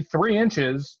 literally 3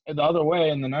 inches the other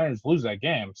way, and the Niners lose that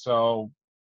game. So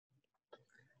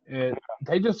they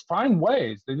just find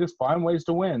ways. They just find ways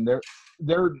to win.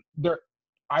 They're.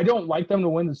 I don't like them to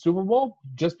win the Super Bowl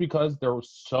just because they're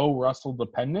so Russell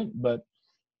dependent. But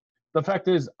the fact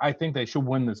is, I think they should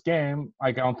win this game.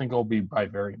 I don't think it'll be by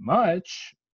very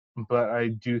much, but I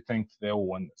do think they'll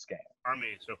win this game.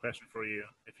 Army, so question for you,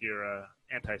 if you're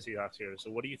anti-Seahawks here. So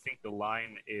what do you think the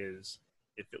line is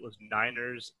if it was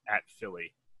Niners at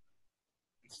Philly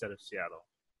instead of Seattle?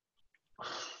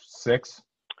 6.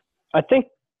 I think,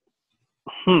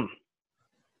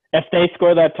 if they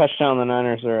score that touchdown, the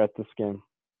Niners are at this game.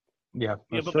 Yeah,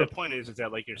 but my point is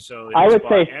that like you're so. I would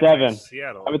say 7.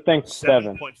 Seattle. I would think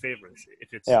 7. 7-point favorites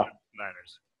if it's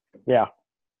Niners. Yeah.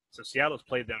 So Seattle's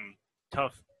played them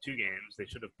tough 2 games. They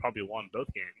should have probably won both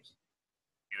games.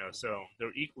 So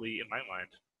they're equally in my mind.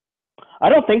 I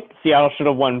don't think Seattle should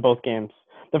have won both games.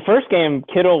 The first game,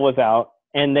 Kittle was out,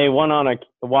 and they won on a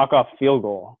walk-off field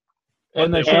goal.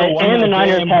 And they should have won the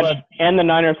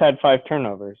Niners had 5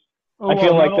 turnovers. I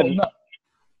feel like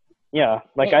Yeah,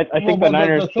 like I think the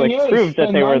Niners proved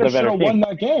that they were the better team. Won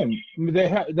that game. They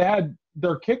had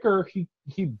their kicker. He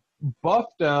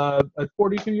buffed a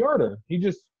 42-yarder. He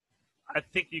just. I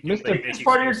think you can. It's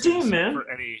part of your team, man.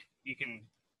 You can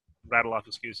rattle off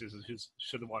excuses as who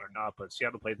should have won or not, but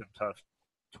Seattle played them tough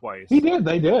twice. They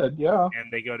did, yeah. And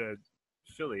they go to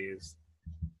Philly.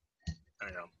 I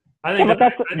don't know. I think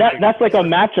that's like a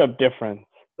matchup difference.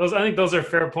 I think those are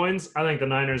fair points. I think the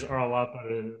Niners are a lot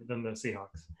better than the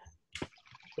Seahawks.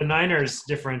 The Niners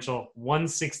differential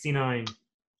 169.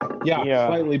 Yeah,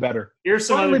 slightly better. Here's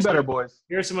some slightly better, boys.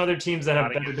 Here's some other teams that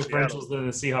have better differentials than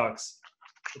the Seahawks.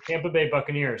 The Tampa Bay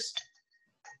Buccaneers.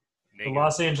 The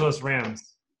Los Angeles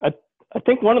Rams. I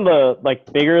think one of the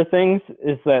bigger things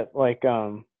is that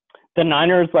the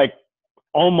Niners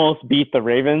almost beat the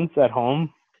Ravens at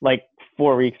home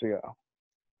 4 weeks ago.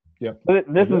 Yep.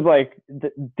 This is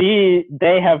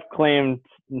they have claimed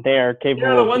they are capable.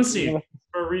 They're the 1 seed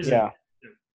for a reason. Yeah.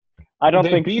 I don't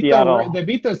think Seattle. They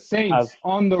beat the Saints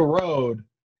on the road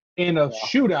in a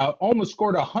shootout. Almost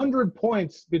scored 100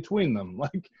 points between them.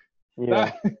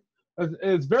 That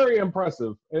is very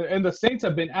impressive. And the Saints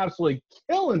have been absolutely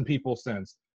killing people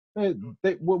since. They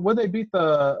beat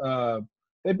the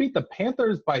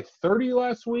Panthers by 30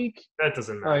 last week. That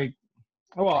doesn't matter.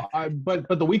 But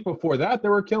the week before that, they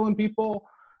were killing people.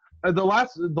 The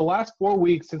last 4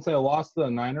 weeks since they lost to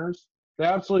the Niners, they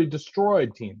absolutely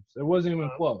destroyed teams. It wasn't even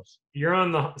close. You're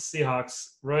on the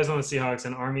Seahawks. Roy's on the Seahawks,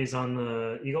 and Army's on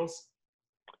the Eagles?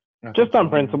 Just on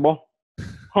principle.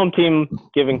 Home team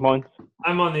giving points.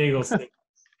 I'm on the Eagles.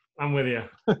 I'm with you.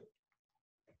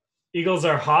 Eagles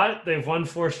are hot. They've won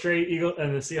 4 straight.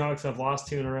 And the Seahawks have lost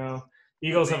 2 in a row.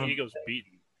 Eagles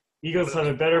beaten. Eagles have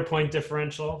a better point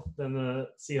differential than the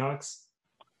Seahawks.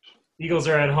 Eagles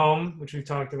are at home, which we've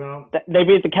talked about. They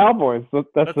beat the Cowboys.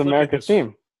 That's America's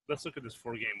team. Let's look at this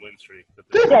 4-game win streak.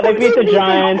 Yeah, they beat the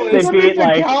Giants. They beat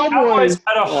like Cowboys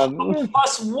had a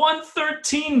plus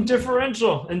 113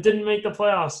 differential and didn't make the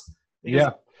playoffs.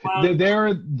 Yeah,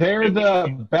 they're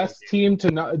the best team to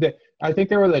not. I think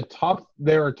they were a top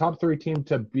 3 team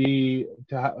to be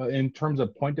in terms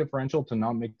of point differential to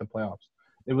not make the playoffs.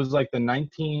 It was like the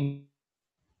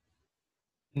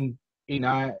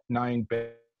 1989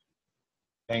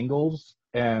 Bengals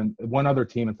and one other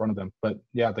team in front of them. But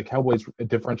yeah, the Cowboys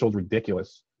differential is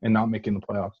ridiculous in not making the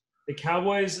playoffs. The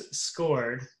Cowboys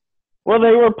scored. Well,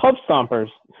 they were pub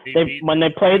stompers. When they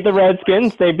played the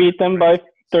Redskins, they beat them by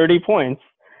 30 points.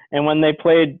 And when they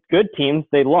played good teams,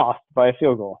 they lost by a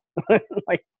field goal.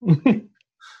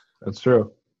 That's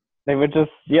true. They would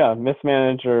just,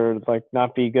 mismanage or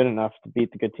not be good enough to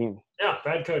beat the good teams. Yeah,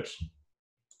 bad coach.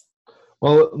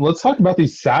 Well, let's talk about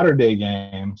these Saturday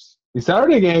games. These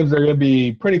Saturday games are going to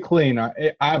be pretty clean.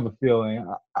 I have a feeling.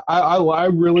 I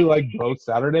really like both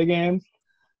Saturday games.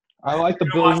 I like the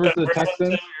Bills versus the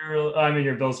Texans.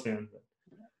 You're a Bills fan.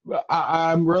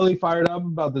 I'm really fired up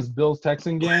about this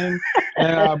Bills-Texan game.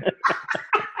 And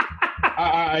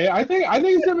I think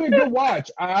it's gonna be a good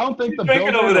watch. I don't think the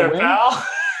Bills over there, win. pal.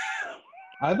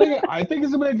 I think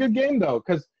it's gonna be a good game though,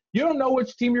 because you don't know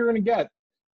which team you're gonna get.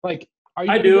 Like, are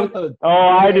you? I do.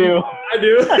 I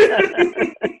do.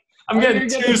 I'm getting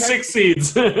 2 6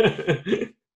 seeds. Are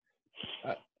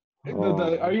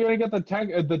you gonna get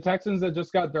the Texans that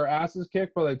just got their asses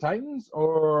kicked by the Titans,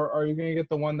 or are you gonna get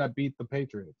the one that beat the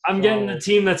Patriots? I'm getting the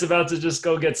team that's about to just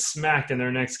go get smacked in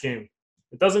their next game.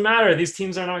 It doesn't matter. These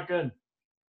teams are not good.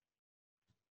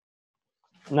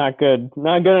 Not good.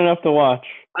 Not good enough to watch.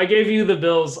 I gave you the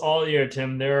Bills all year,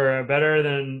 Tim. They were better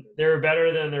than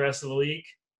the rest of the league,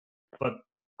 but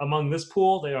among this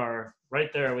pool, they are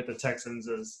right there with the Texans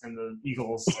and the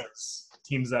Eagles as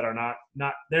teams that are not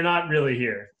they're not really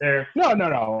here. They're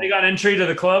no. They got entry to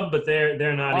the club, but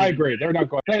they're not. I agree. They're not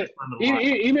going.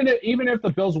 Even if the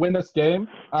Bills win this game,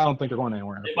 I don't think they're going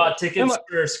anywhere. They bought tickets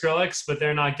for Skrillex, but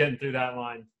they're not getting through that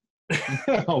line.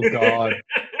 Oh God.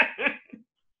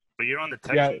 But you're on the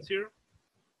Texans here?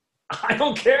 I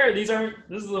don't care. This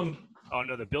is a oh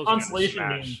no, the Bills are going to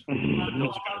smash. Bills are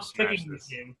going to smash this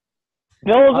game.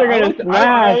 Bills are going to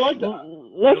smash. Bills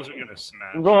are going to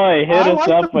smash. Roy, hit us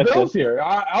up with Bills here.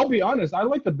 I'll be honest. I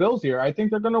like the Bills here. I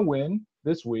think they're going to win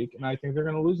this week, and I think they're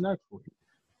going to lose next week.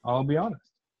 I'll be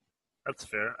honest. That's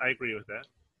fair. I agree with that.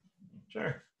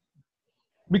 Sure.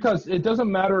 Because it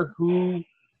doesn't matter who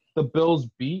the Bills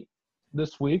beat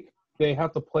this week. They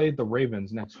have to play the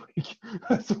Ravens next week.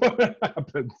 That's what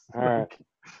happens. All right.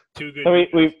 Too good. So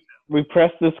we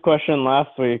pressed this question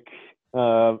last week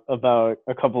about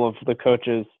a couple of the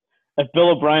coaches. If Bill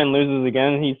O'Brien loses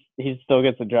again, he still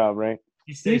gets a job, right?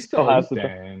 He still has to.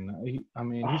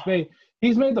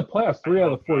 He's made the playoffs 3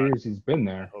 out of the 4 years he's been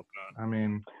there. I hope not. I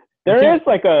mean, there is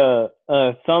like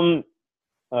some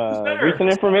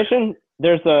recent information.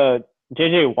 There's a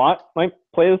JJ Watt might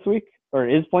play this week or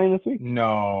is playing this week.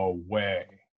 No way.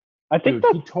 I think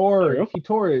he tore.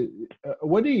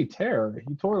 What did he tear?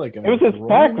 He tore like it was his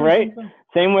pec, right?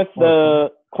 Same with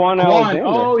the Quan Alexander.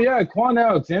 Oh yeah, Quan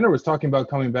Alexander was talking about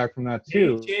coming back from that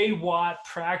too. JJ Watt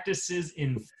practices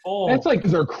in full. That's like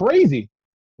because they're crazy.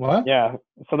 What? Yeah,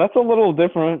 so that's a little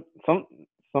different. Some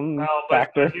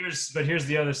factor. But here's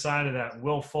the other side of that.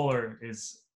 Will Fuller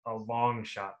is a long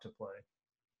shot to play.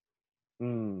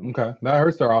 Okay, that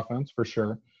hurts their offense for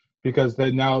sure because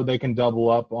now they can double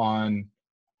up on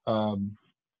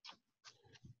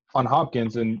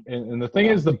Hopkins and the thing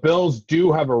is the Bills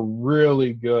do have a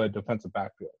really good defensive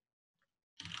backfield.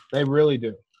 They really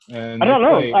do. And I don't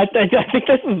know. I think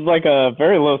this is like a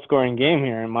very low scoring game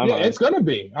here in my mind. It's gonna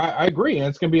be. I agree. And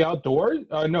it's gonna be outdoors.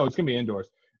 No, it's gonna be indoors.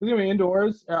 It's gonna be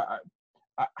indoors. I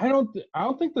don't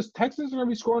think the Texans are gonna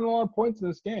be scoring a lot of points in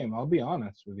this game. I'll be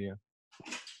honest with you.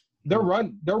 Their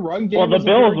run game. Well, the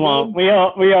Bills won't. We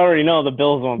already know the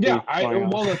Bills won't. Yeah.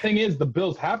 Well, the thing is, the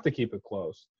Bills have to keep it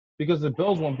close because the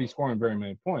Bills won't be scoring very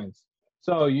many points.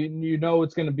 So you know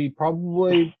it's going to be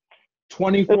probably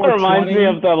 24-20. This reminds me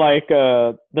of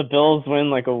the Bills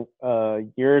win like a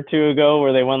year or two ago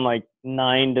where they won like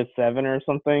 9-7 or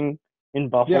something in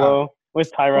Buffalo. With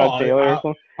Tyrod Taylor or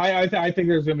something? I think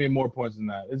there's going to be more points than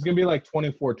that. It's going to be like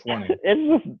 24-20.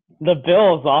 It's just the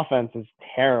Bills' offense is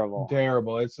terrible.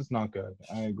 Terrible. It's just not good.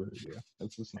 I agree with you.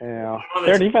 It's just not good.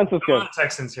 Their defense is good.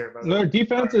 Texans here, by the way. Their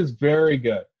defense is very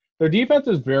good. Their defense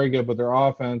is very good, but their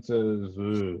offense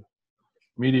is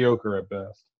mediocre at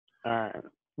best. All right.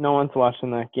 No one's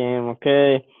watching that game.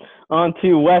 Okay. On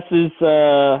to Wes's,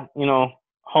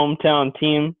 hometown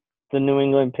team, the New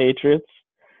England Patriots.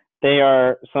 They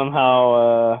are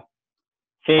somehow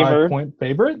favored 5-point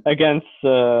favorite against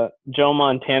Joe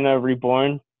Montana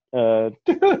reborn. Did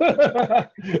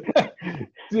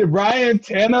Ryan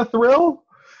Tannehill?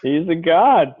 He's a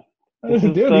god. Dude,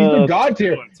 he's the god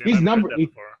tier. He's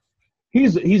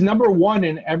number one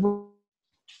in every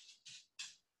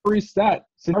stat.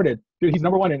 Dude, he's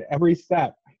number one in every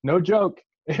stat. No joke.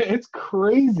 It's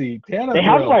crazy. They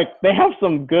have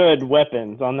some good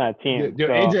weapons on that team. Dude,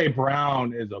 so. AJ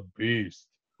Brown is a beast.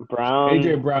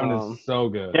 AJ Brown is so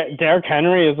good. Derrick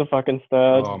Henry is a fucking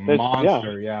stud. Oh,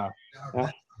 monster, yeah.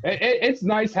 It's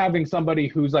nice having somebody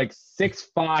who's like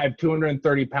 6'5",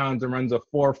 230 pounds and runs a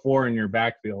 4.4 in your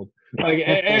backfield. Like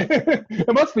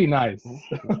it must be nice.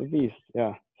 It's a beast,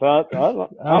 yeah. So I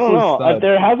don't know.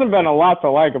 There hasn't been a lot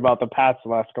to like about the Pats the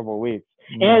last couple of weeks,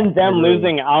 and them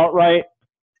losing outright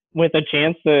with a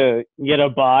chance to get a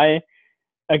bye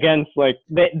against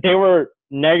they were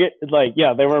negative.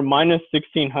 They were minus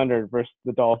 1,600 versus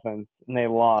the Dolphins, and they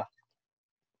lost.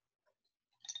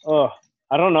 Oh,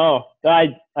 I don't know.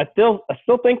 I still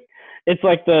think it's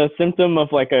like the symptom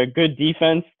of like a good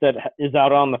defense that is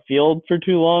out on the field for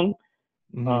too long.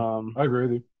 I agree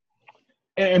with you.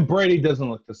 And Brady doesn't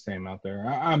look the same out there.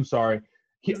 I'm sorry.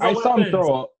 I saw him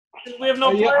throw. We have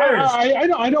no players.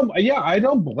 I don't. Yeah, I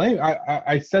don't blame.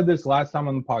 I said this last time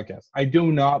on the podcast. I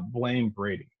do not blame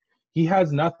Brady. He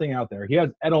has nothing out there. He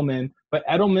has Edelman, but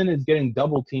Edelman is getting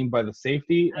double teamed by the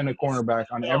safety and a cornerback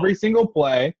on every single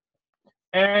play.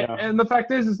 And the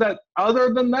fact is that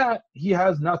other than that, he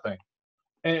has nothing.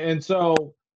 And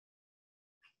so,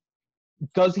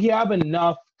 does he have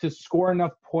enough to score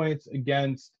enough points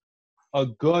against a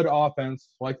good offense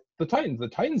like the Titans? The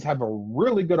Titans have a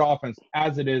really good offense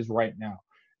as it is right now.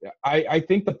 I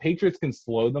think the Patriots can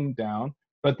slow them down.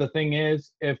 But the thing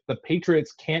is, if the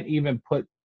Patriots can't even put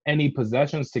any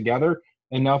possessions together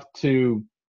enough to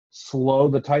slow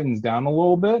the Titans down a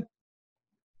little bit,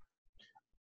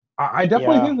 I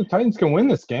definitely think the Titans can win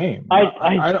this game.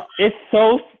 It's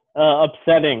so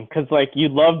upsetting because, you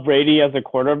love Brady as a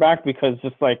quarterback because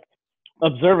just,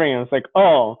 observing him, it's like,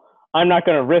 oh, I'm not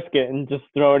going to risk it and just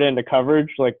throw it into coverage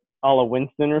like a la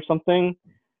Winston or something.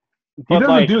 But, he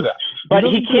doesn't do that. But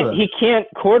he can't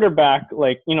quarterback,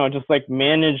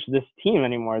 manage this team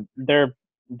anymore. Their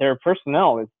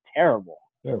personnel is terrible.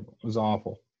 Terrible. It was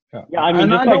awful. Yeah, I mean,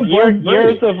 just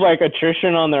years of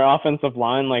attrition on their offensive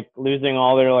line, losing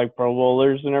all their Pro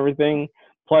Bowlers and everything,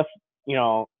 plus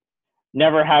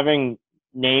never having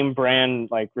name brand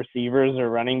receivers or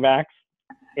running backs.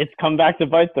 It's come back to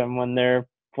bite them when their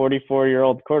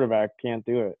 44-year-old quarterback can't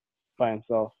do it by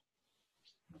himself.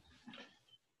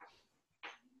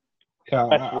 Yeah,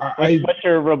 what's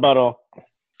your rebuttal?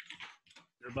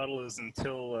 The rebuttal is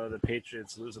until the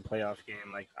Patriots lose a playoff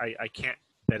game. I can't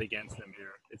bet against them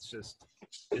here. It's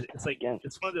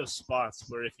one of those spots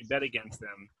where if you bet against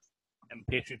them and the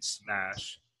Patriots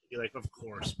smash, you're like, of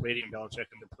course, Brady and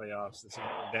Belichick in the playoffs. This is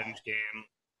a revenge game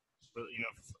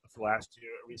for last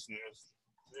year, recent years.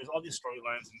 There's all these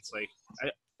storylines, and it's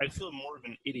I feel more of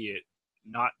an idiot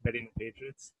not betting the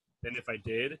Patriots than if I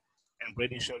did, and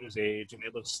Brady showed his age, and they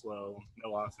look slow,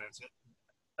 no offense.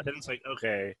 And then it's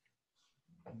okay,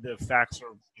 the facts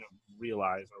are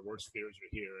realized, our worst fears are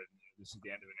here, and this is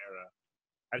the end of an era.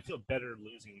 I'd feel better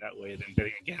losing that way than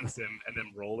betting against them and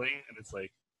then rolling, and it's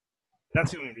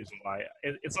that's the only reason why.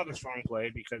 It's not a strong play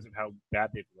because of how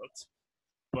bad they've looked,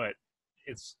 but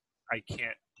I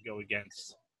can't go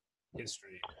against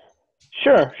history.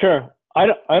 Sure. I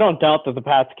don't doubt that the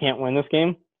Pats can't win this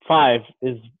game. 5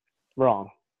 is wrong.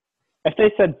 If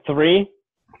they said 3,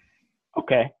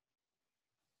 okay.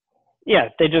 Yeah,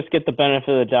 they just get the benefit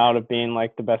of the doubt of being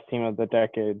the best team of the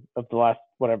decade of the last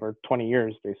 20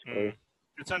 years basically.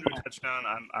 It's under a touchdown.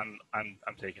 I'm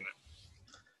taking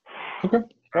it. Okay.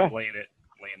 I'm laying it.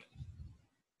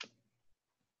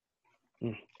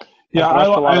 Yeah, I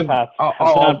watched a lot of Pats. I've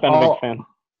not been a big fan.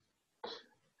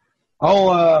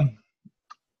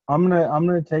 I'm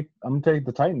gonna take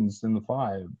the Titans in the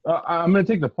 5. I'm gonna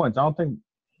take the points.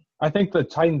 I think the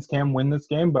Titans can win this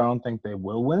game, but I don't think they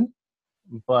will win.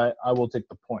 But I will take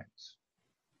the points.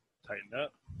 Tighten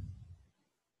up.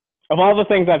 Of all the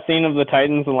things I've seen of the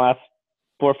Titans in the last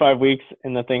 4 or 5 weeks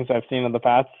and the things I've seen of the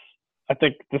Pats, I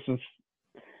think this is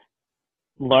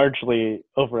largely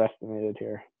overestimated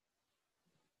here.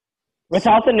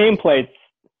 Without the nameplates,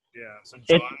 so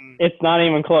it's not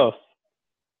even close.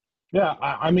 Yeah,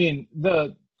 I mean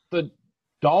the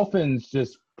Dolphins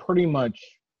just pretty much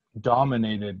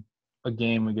dominated a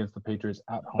game against the Patriots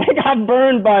at home. They got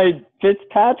burned by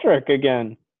Fitzpatrick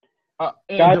again.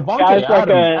 Devontae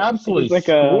Adams absolutely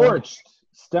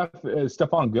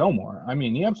Stephon Gilmore. I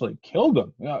mean, he absolutely killed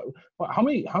him. How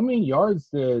many yards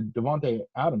did Devontae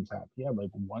Adams have? He had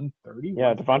like 130.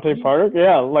 Yeah, Devontae Parker.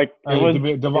 Yeah, like it was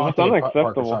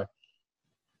unacceptable.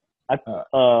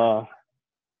 Parker,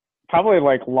 probably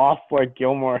like lost like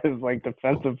Gilmore as like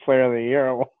defensive player of the year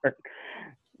award,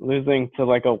 losing to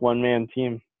like a one-man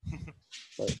team.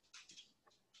 But,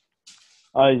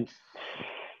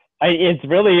 it's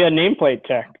really a nameplate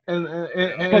check. And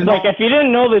like if you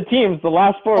didn't know the teams, the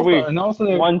last 4 weeks, and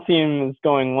also one team is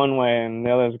going one way and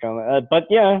the other's going. But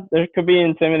yeah, there could be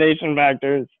intimidation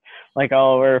factors. Like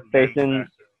we're facing.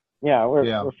 Yeah, we're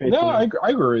facing. No, I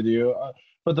agree with you.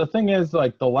 But the thing is,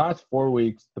 like the last 4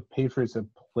 weeks, the Patriots have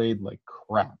played like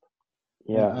crap.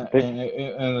 Yeah,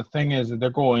 and the thing is that they're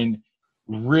going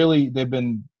really. They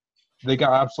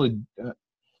got absolutely.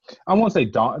 I won't say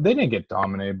they didn't get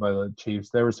dominated by the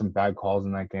Chiefs. There were some bad calls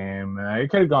in that game.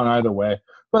 It could have gone either way.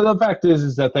 But the fact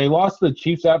is that they lost the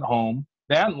Chiefs at home.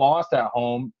 They hadn't lost at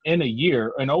home in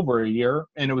over a year,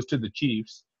 and it was to the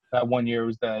Chiefs. That 1 year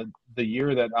was the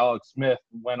year that Alex Smith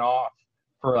went off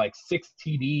for like 6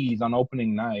 TDs on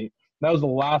opening night. That was the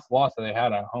last loss that they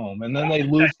had at home, and then they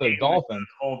lose to the Dolphins.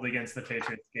 Hold against the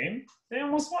Patriots game, they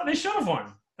almost won. They should have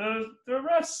won. The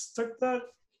refs took that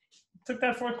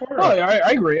fourth quarter. Oh,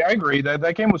 I agree.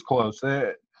 That game was close.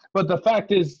 But the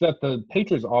fact is that the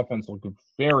Patriots' offense looked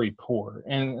very poor,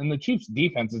 and the Chiefs'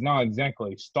 defense is not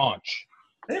exactly staunch.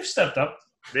 They've stepped up.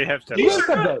 They have stepped up.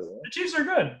 The Chiefs are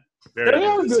good. They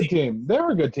are a good team.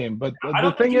 They're a good team. But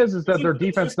the thing is that their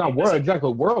defense is not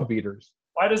exactly world beaters.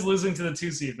 Why does losing to the 2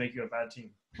 seed make you a bad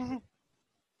team?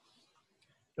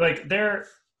 Like they're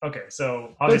okay.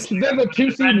 So obviously they're the 2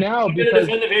 seed now I'm going to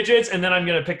defend the Patriots, and then I'm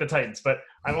going to pick the Titans. But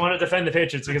I want to defend the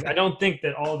Patriots because I don't think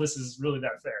that all this is really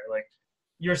that fair. Like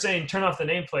you're saying, turn off the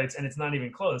nameplates, and it's not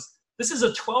even close. This is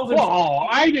a 12. Oh,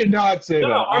 I did not say that.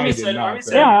 Army said.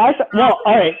 Yeah, all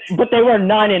right, but they were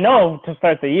 9-0 to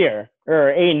start the year,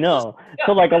 or 8-0. Yeah,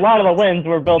 so like a lot of the wins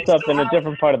were built up in a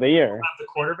different part of the year. They have the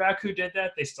quarterback who did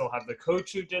that. They still have the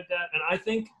coach who did that, and I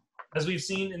think, as we've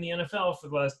seen in the NFL for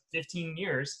the last 15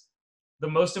 years, the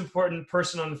most important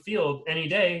person on the field any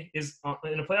day is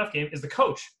in a playoff game is the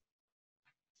coach.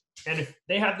 And if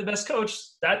they have the best coach,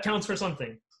 that counts for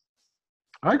something.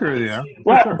 I agree with you.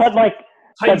 Well, sure. But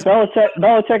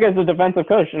Belichick is a defensive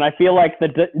coach, and I feel like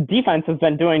the defense has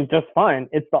been doing just fine.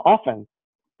 It's the offense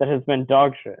that has been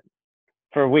dog shit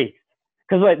for weeks.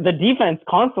 Because like, the defense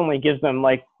constantly gives them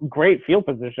like great field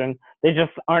position. They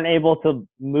just aren't able to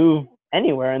move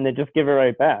anywhere, and they just give it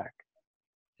right back.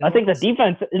 I think the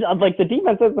defense at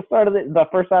the start of the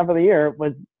first half of the year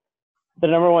was the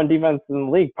number 1 defense in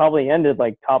the league. Probably ended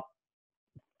like top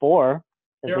 4.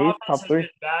 Their offense has been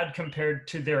bad compared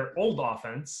to their old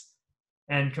offense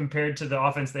and compared to the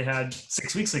offense they had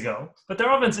 6 weeks ago. But their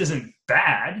offense isn't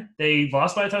bad. They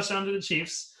lost by a touchdown to the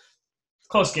Chiefs.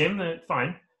 Close game,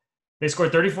 fine. They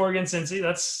scored 34 against Cincy.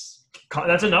 That's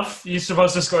enough. You're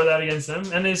supposed to score that against them.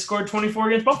 And they scored 24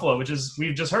 against Buffalo, which is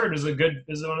we've just heard is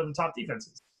one of the top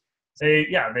defenses. There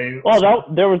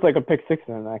was like a pick 6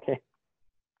 in that game.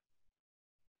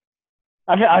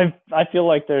 I feel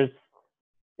like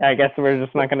I guess we're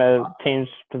just not going to change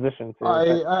positions.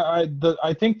 I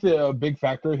think the big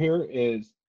factor here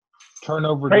is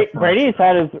turnover. Brady's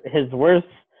had his worst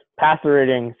passer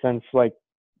rating since like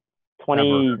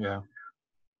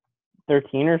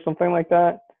 2013 or something like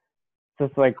that. So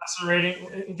it's like passer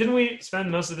rating. Didn't we spend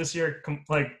most of this year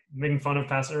like making fun of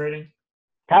passer rating?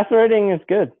 Passer rating is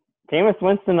good. Jameis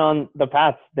Winston on the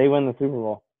Pats, they win the Super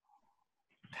Bowl.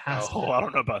 I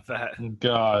don't know about that.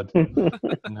 God,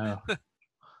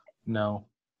 no.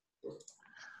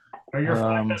 Are your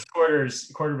 5 best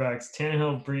quarterbacks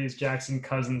Tannehill, Breeze, Jackson,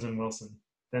 Cousins, and Wilson?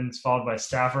 Then it's followed by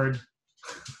Stafford.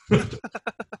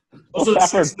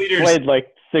 Stafford played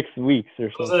like 6 weeks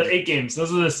or something. Those are 8 games.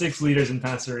 Those are the 6 leaders in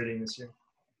passer rating this year.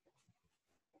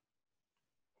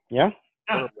 Yeah?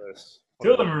 2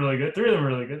 of them are really good. 3 of them are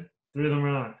really good. 3 of them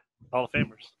are not. Hall of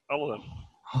Famers. All of them.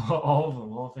 All of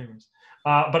them. Hall of Famers.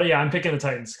 But yeah, I'm picking the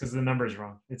Titans because the number is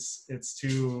wrong. It's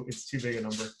too big a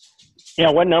number. Yeah,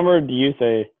 what number do you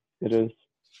say it is?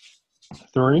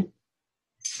 3.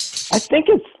 I think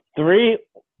it's 3,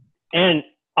 and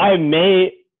I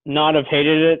may not have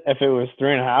hated it if it was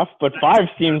 3.5, but 5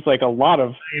 seems like a lot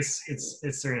of. It's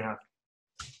 3.5.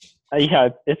 Yeah,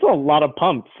 it's a lot of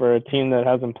pump for a team that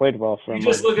hasn't played well for a month.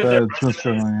 Just look at their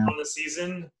resumes on the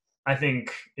season. I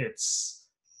think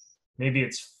maybe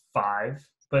it's 5,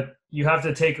 but you have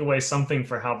to take away something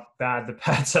for how bad the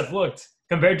Pats have looked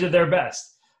compared to their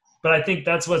best. But I think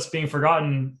that's what's being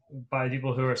forgotten by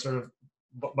people who are sort of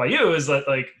by you is that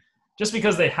like just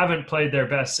because they haven't played their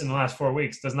best in the last 4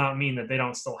 weeks does not mean that they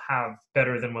don't still have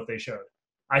better than what they showed.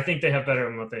 I think they have better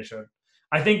than what they showed.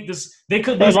 I think they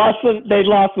could lose. They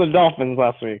lost the Dolphins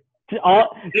last week.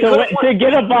 To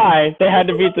get a bye, they had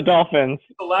to beat the Dolphins.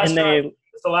 If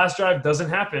the last drive doesn't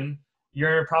happen,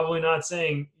 you're probably not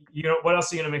saying, what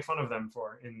else are you going to make fun of them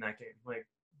for in that game? Like,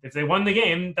 if they won the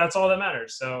game, that's all that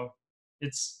matters. So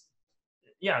they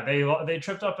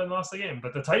tripped up and lost the game.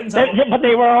 But the Titans but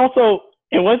they were also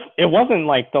it wasn't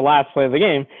like the last play of the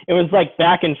game. It was like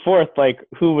back and forth, like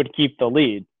who would keep the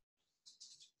lead.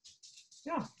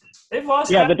 Yeah. They've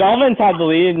lost. Yeah, the Dolphins had the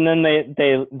lead and then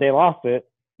they lost it.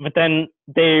 But then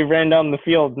they ran down the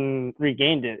field and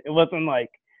regained it. It wasn't like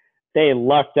they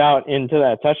lucked out into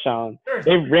that touchdown. Sure.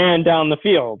 They ran down the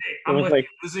field. Hey, it was like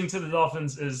losing to the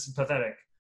Dolphins is pathetic.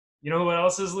 You know what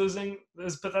else is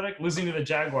pathetic? Losing to the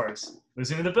Jaguars,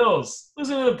 losing to the Bills,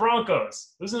 losing to the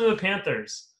Broncos, losing to the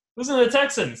Panthers, losing to the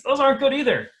Texans. Those aren't good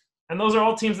either. And those are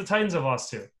all teams the Titans have lost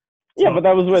to. Yeah, but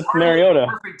that was with Mariota.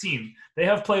 Perfect team. They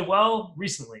have played well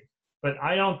recently. But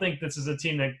I don't think this is a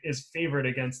team that is favored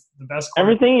against the best.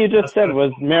 Everything you just said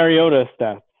was Mariota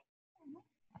stats.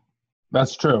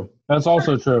 That's true. That's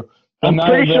also true. I'm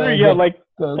pretty sure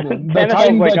the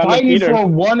Titans were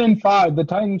 1-5. The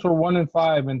Titans were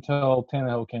 1-5 until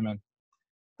Tannehill came in.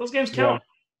 Those games count.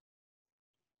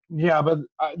 Yeah, but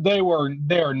they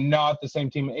are not the same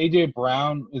team. AJ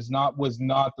Brown was not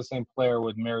the same player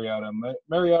with Mariota.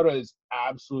 Mariota is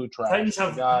absolute trash.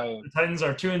 The Titans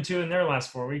are 2-2 in their last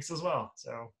 4 weeks as well.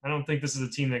 So I don't think this is a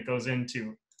team that goes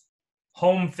into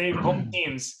home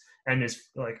teams and is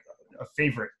like a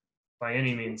favorite by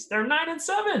any means. They're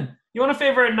 9-7. You want to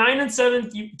favor a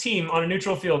 9-7 team on a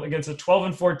neutral field against a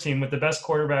 12-4 team with the best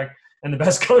quarterback and the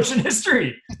best coach in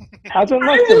history? Hasn't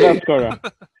looked the best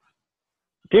quarterback.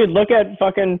 Dude, look at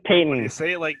fucking Peyton. You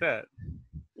say it like that.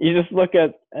 You just look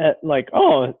at like,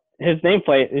 oh, his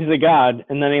nameplate, he's a god,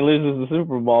 and then he loses the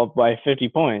Super Bowl by 50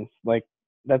 points. Like,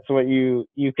 that's what you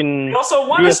can He also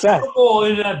won a Super Bowl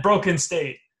in that broken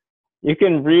state. You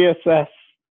can reassess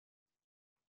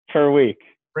per week.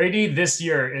 Brady this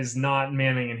year is not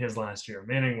Manning in his last year.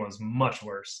 Manning was much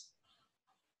worse.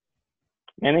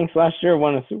 Manning's last year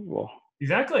won a Super Bowl.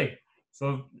 Exactly.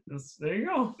 So there you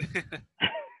go.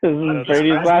 This is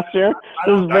Brady's last year?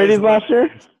 This is Brady's last year?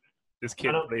 This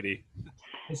kid Brady.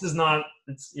 This is not –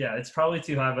 it's probably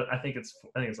too high, but I think it's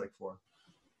like 4.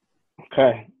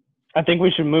 Okay. I think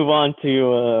we should move on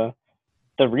to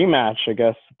the rematch, I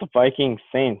guess, the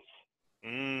Vikings-Saints.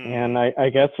 And I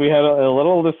guess we had a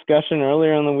little discussion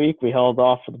earlier in the week. We held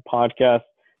off for the podcast.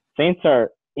 Saints are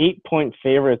 8-point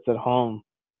favorites at home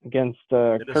against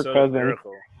Kirk Cousins.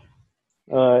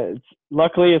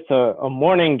 Luckily, it's a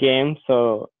morning game,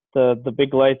 so the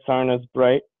big lights aren't as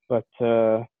bright. But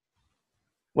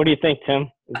what do you think,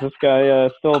 Tim? Is this guy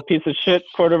still a piece of shit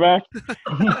quarterback?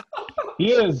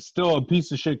 He is still a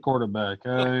piece of shit quarterback.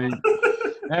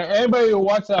 Anybody who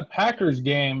watched that Packers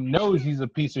game knows he's a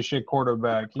piece of shit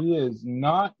quarterback. He is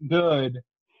not good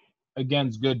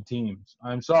against good teams.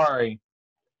 I'm sorry.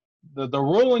 The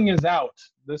ruling is out.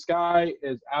 This guy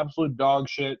is absolute dog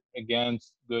shit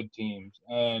against good teams.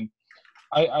 And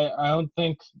I don't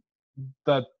think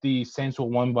that the Saints will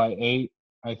win by 8.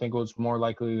 I think it was more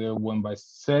likely they'll win by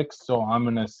 6. So I'm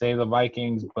going to say the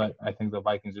Vikings, but I think the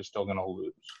Vikings are still going to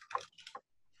lose.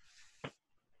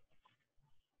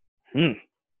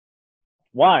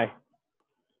 Why?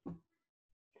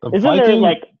 Isn't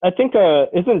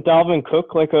Dalvin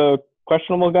Cook like a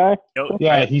questionable guy?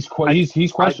 Yeah, he's questionable.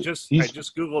 I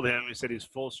just Googled him. He said he's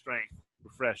full strength.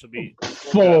 Refresh will be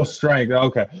full strength.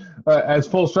 Okay, as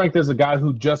full strength as a guy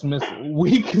who just missed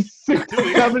week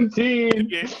 17.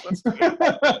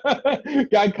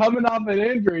 Guy coming off an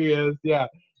injury is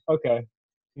okay.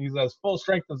 He's as full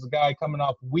strength as a guy coming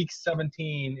off week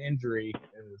 17 injury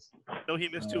is. No, he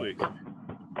missed 2 weeks.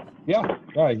 Yeah,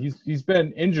 he's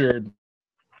been injured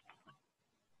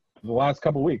the last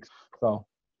couple weeks. So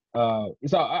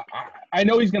I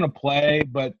know he's going to play,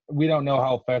 but we don't know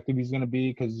how effective he's going to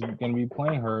be because he's going to be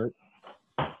playing hurt.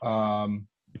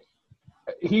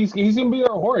 He's going to be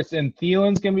our horse, and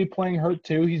Thielen's going to be playing hurt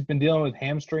too. He's been dealing with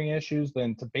hamstring issues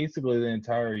basically the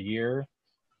entire year.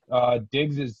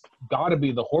 Diggs has got to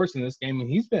be the horse in this game, and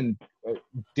he's been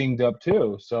dinged up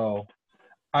too. So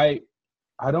I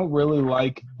don't really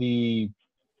like the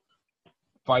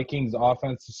Vikings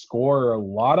offense to score a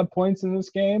lot of points in this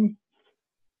game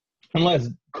unless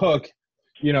Cook,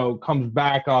 comes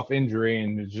back off injury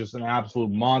and is just an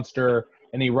absolute monster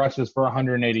and he rushes for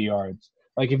 180 yards.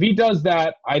 Like if he does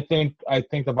that, I think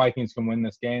the Vikings can win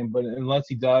this game. But unless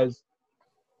he does,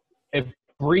 if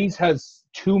Breeze has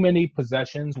too many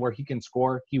possessions where he can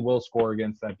score, he will score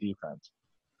against that defense,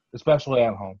 especially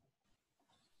at home.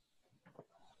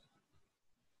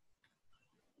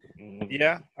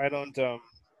 Yeah, I don't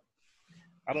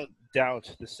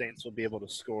doubt the Saints will be able to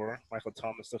score. Michael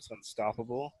Thomas looks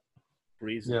unstoppable.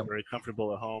 Breeze is very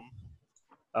comfortable at home.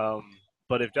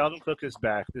 But if Dalvin Cook is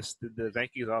back, the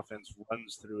Vikings offense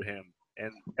runs through him,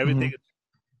 and everything is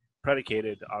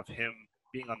predicated off him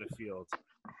being on the field.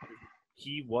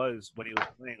 He was, when he was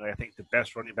playing, I think, the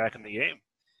best running back in the game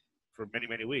for many,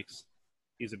 many weeks.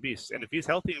 He's a beast. And if he's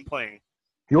healthy and playing,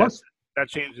 that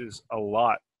changes a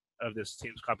lot of this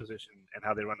team's composition and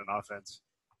how they run an offense.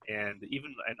 And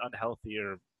even an unhealthy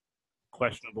or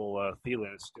questionable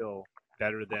Thielen is still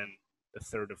better than the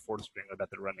third or fourth stringer that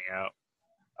they're running out.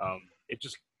 It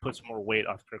just puts more weight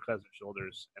off Kirk Cousins'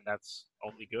 shoulders, and that's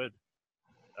only good.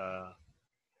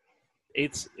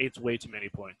 Eight's way too many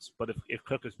points, but if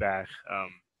Cook is back,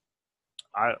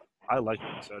 I like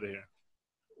Minnesota here.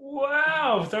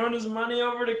 Wow, throwing his money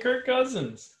over to Kirk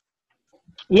Cousins.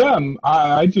 Yeah,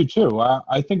 I do too.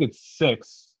 I think it's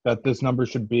 6 that this number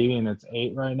should be, and it's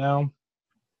 8 right now.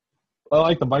 I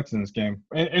like the Vikings in this game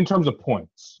in terms of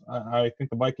points. I think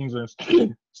the Vikings are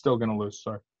still going to lose.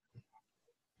 Sorry.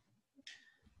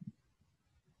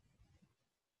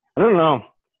 I don't know.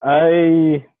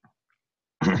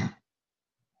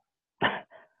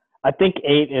 I think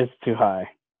 8 is too high.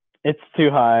 It's too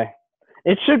high.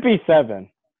 It should be 7.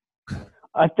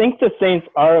 I think the Saints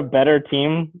are a better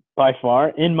team by far,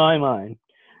 in my mind.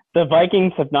 The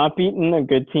Vikings have not beaten a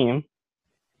good team.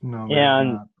 No,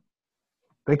 not.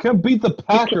 They couldn't beat the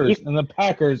Packers, and the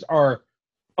Packers are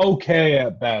okay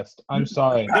at best. I'm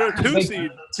sorry. They're a 2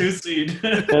 seed. 2 seed.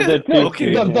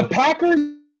 The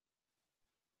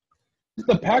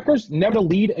Packers never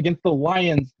lead against the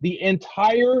Lions the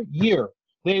entire year.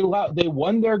 They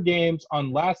won their games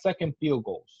on last-second field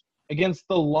goals against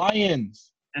the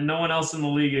Lions. And no one else in the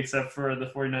league except for the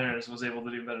 49ers was able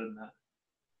to do better than that.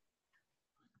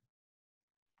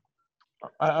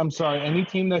 I'm sorry. Any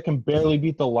team that can barely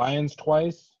beat the Lions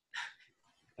twice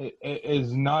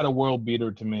is not a world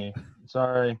beater to me.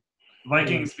 Sorry.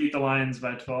 Vikings beat the Lions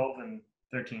by 12 and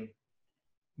 13.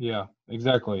 Yeah,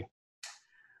 exactly.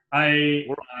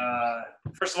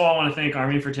 First of all, I want to thank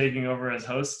Army for taking over as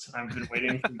host. I've been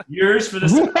waiting for years for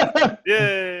this.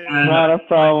 Yay! Not a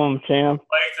problem, champ.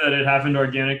 I like that it happened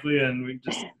organically, and we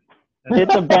just hit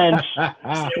the bench.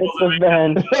 Hit the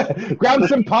bench. Grab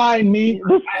some pine, me.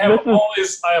 I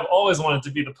have always wanted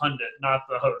to be the pundit, not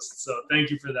the host. So thank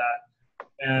you for that.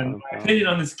 And my opinion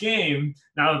on this game,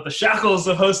 now that the shackles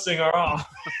of hosting are off,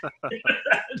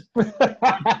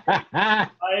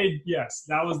 yes,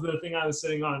 that was the thing I was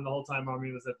sitting on the whole time,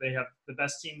 Army, was that they have the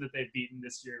best team that they've beaten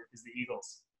this year is the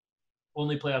Eagles.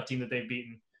 Only playoff team that they've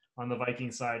beaten on the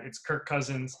Vikings side. It's Kirk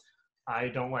Cousins. I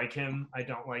don't like him. I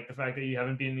don't like the fact that you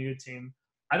haven't beaten a good team.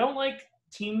 I don't like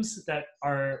teams that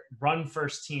are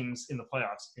run-first teams in the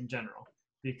playoffs in general,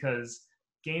 because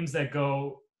games that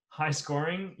go high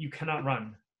scoring, you cannot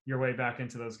run your way back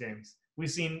into those games.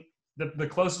 We've seen the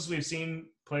closest we've seen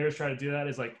players try to do that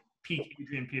is like peak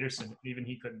Adrian Peterson, and even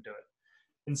he couldn't do it.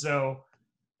 And so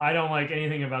I don't like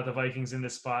anything about the Vikings in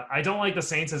this spot. I don't like the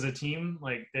Saints as a team.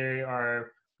 Like, they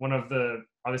are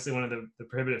obviously one of the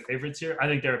prohibitive favorites here. I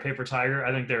think they're a paper tiger.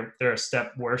 I think they're a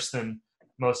step worse than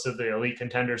most of the elite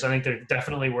contenders. I think they're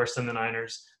definitely worse than the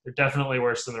Niners. They're definitely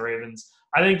worse than the Ravens.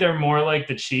 I think they're more like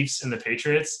the Chiefs and the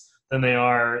Patriots than they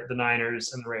are the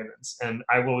Niners and the Ravens. And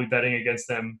I will be betting against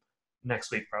them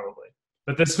next week probably.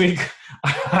 But this week,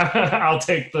 I'll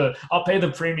pay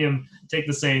the premium, take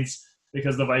the Saints,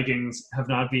 because the Vikings have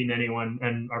not beaten anyone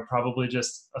and are probably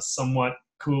just a somewhat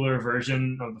cooler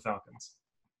version of the Falcons.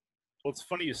 Well, it's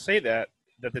funny you say that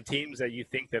the teams that you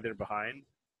think that they're behind,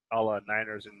 a la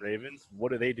Niners and Ravens,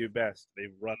 what do they do best? They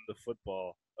run the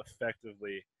football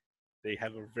effectively. They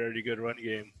have a very good run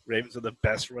game. Ravens are the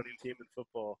best running team in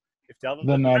football. If Dalvin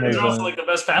the Niners are also like the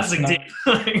best passing team.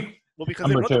 Well, because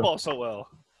they run the ball so well.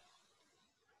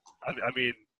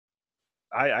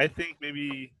 I think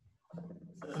maybe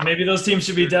those teams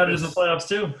should be doubted in the playoffs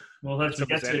too. We'll have to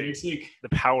get to it next week. The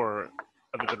power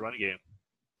of a good run game.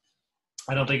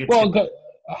 I don't think it's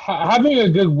having a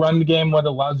good run game. What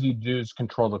allows you to do is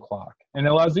control the clock, and it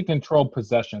allows you to control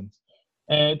possessions,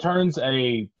 and it turns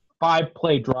a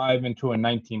 5-play drive into a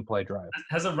 19-play drive.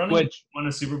 Has a running won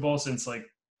a Super Bowl since like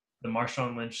the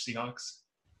Marshawn Lynch Seahawks?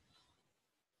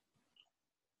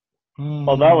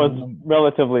 Well, that was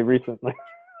relatively recently.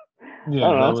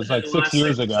 Yeah, that was like 6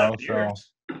 years ago. So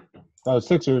that was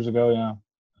 6 years ago.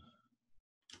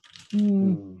 Yeah.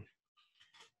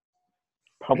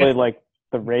 Probably like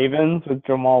the Ravens with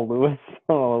Jamal Lewis.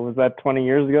 Oh, was that 20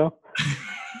 years ago?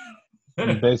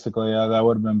 Basically, yeah, that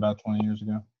would have been about 20 years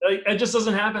ago. It just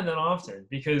doesn't happen that often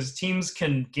because teams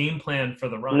can game plan for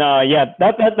the run. No, yeah,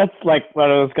 that's like what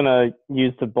I was gonna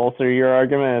use to bolster your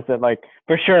argument. Is that like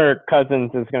for sure Cousins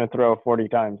is gonna throw 40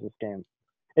 times this game.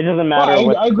 It doesn't matter I agree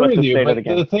what's with the you, state but of the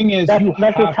game. the thing is, That's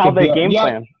just how they game yeah,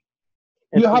 plan.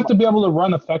 You have to be able to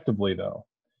run effectively, though.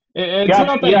 It's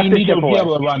not that you need to be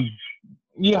able to run.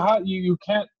 You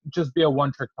can't just be a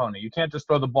one-trick pony. You can't just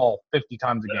throw the ball 50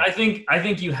 times a game. I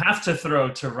think you have to throw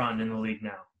to run in the league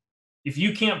now. If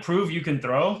you can't prove you can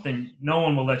throw, then no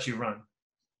one will let you run.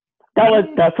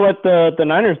 That's what the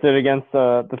Niners did against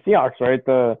the Seahawks, right?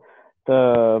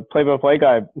 The play-by-play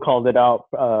guy called it out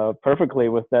perfectly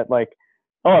with that, like,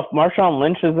 oh, if Marshawn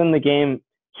Lynch is in the game,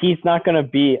 he's not going to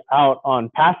be out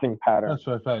on passing patterns.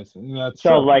 That's what I say. That's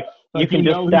so, true. like you can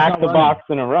just stack the box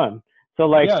in a run. So,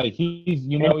 like, yeah,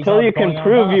 until you can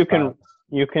prove you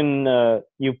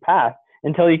pass.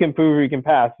 Until you can prove you can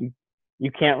pass,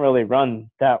 you can't really run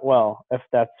that well if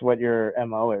that's what your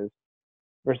MO is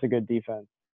versus a good defense.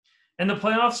 And the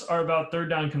playoffs are about third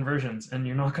down conversions, and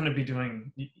you're not going to be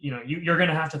doing, you're going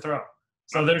to have to throw.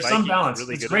 So there's some balance.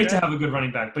 Really it's great to have a good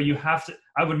running back, but you have to.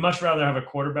 I would much rather have a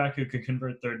quarterback who could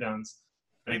convert third downs.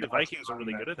 I think the Vikings are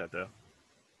really good at that, though.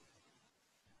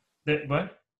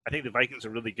 What? I think the Vikings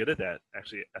are really good at that,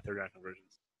 actually, at third down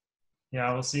conversions.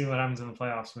 Yeah, we'll see what happens in the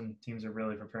playoffs when teams are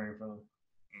really preparing for them.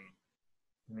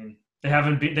 I mean, they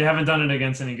haven't done it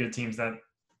against any good teams.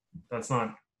 That's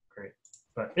not great.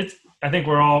 But I think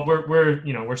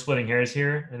we're splitting hairs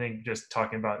here. I think just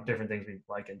talking about different things we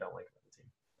like and don't like about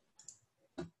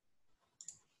the team.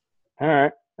 All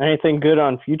right. Anything good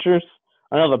on futures?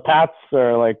 I know the Pats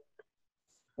are like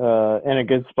in a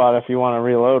good spot if you want to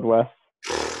reload, Wes.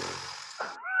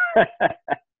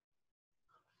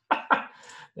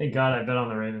 Thank God I bet on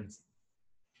the Ravens.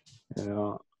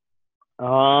 Yeah.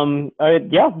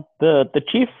 The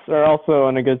Chiefs are also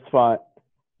in a good spot.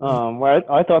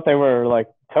 Where I thought they were like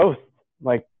toast,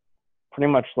 like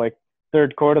pretty much like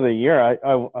third quarter of the year.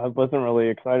 I wasn't really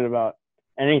excited about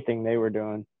anything they were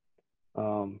doing.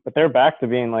 But they're back to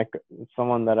being like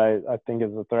someone that I think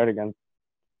is a threat against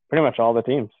pretty much all the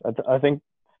teams. I think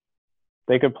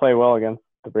they could play well against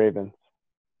the Ravens.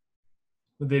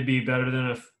 Would they be better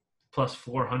than a plus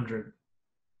 400?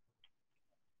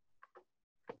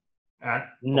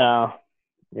 No.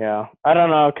 Yeah. I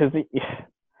don't know because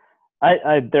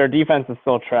their defense is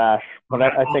still trash, but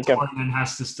I think Portland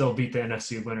has to still beat the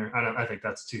NFC winner. I think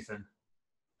that's too thin.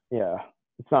 Yeah,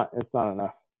 it's not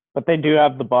enough. But they do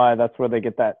have the bye. That's where they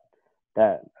get that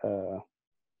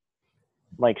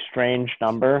like strange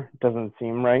number. Doesn't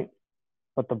seem right,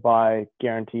 but the bye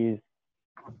guarantees,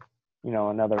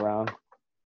 another round.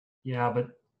 Yeah, but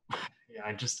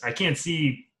I can't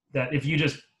see that if you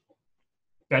just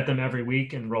bet them every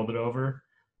week and rolled it over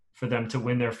for them to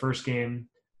win their first game,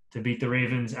 to beat the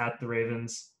Ravens at the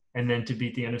Ravens, and then to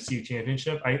beat the NFC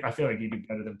Championship. I feel like you'd be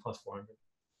better than plus 400.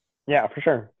 Yeah, for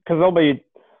sure. Because they'll be.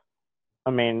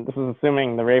 I mean, this is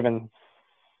assuming the Ravens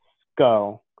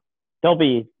go. They'll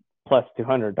be plus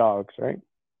 200 dogs, right?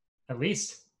 At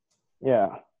least.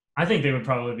 Yeah. I think they would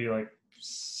probably be like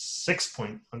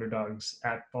 6-point underdogs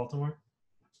at Baltimore.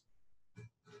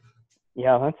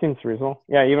 Yeah, that seems reasonable.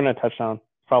 Yeah, even a touchdown.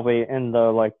 Probably in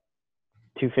the like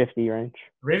 250 range.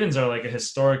 Ravens are like a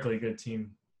historically good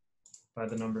team by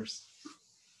the numbers.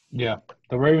 Yeah,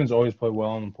 the Ravens always play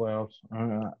well in the playoffs.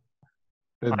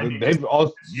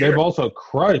 They've also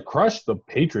crushed the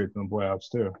Patriots in the playoffs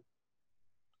too.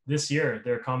 This year,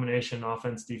 their combination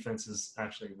offense defense is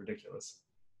actually ridiculous.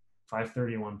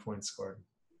 531 points scored.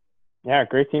 Yeah,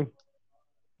 great team.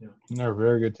 Yeah, they're a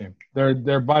very good team.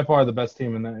 They're by far the best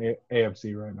team in the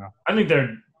AFC right now. I think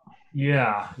they're.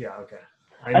 Yeah, okay.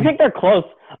 I think they're close.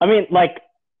 I mean, like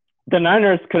the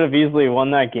Niners could have easily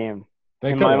won that game.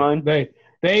 In my mind,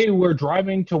 they were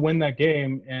driving to win that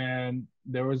game, and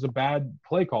there was a bad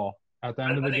play call at the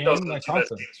end of the game that cost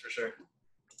them. For sure.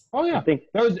 Oh yeah,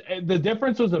 the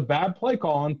difference was a bad play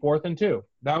call on 4th and 2.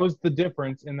 That was the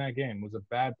difference in that game. Was a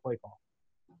bad play call.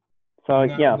 So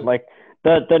like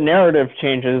the narrative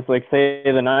changes. Like say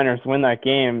the Niners win that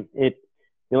game, you're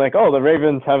like, oh, the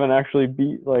Ravens haven't actually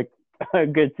beat like a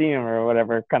good team or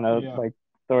whatever kind of like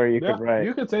story you could write.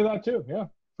 You could say that too. Yeah,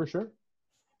 for sure.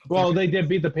 Well, they did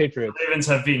beat the Patriots. The Ravens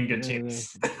have beaten good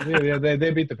teams. They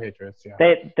beat the Patriots. Yeah,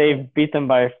 they beat them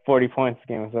by 40 points.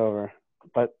 The game was over,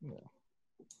 but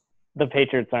the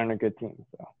Patriots aren't a good team.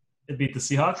 So they beat the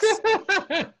Seahawks.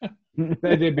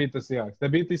 They did beat the Seahawks. They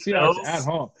beat the Seahawks at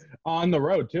home on the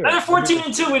road too. They're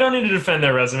 14-2. We don't need to defend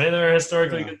their resume. They're a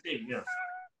historically good team.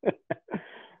 Yeah.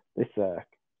 They suck.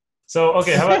 So,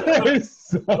 okay, how about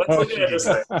let's look at it this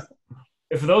way.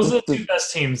 If those are the two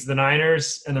best teams, the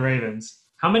Niners and the Ravens,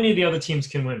 how many of the other teams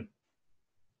can win?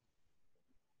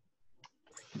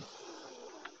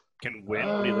 Can win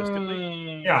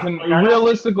realistically? Yeah. Can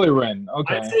realistically win.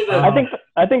 Okay. I'd say that,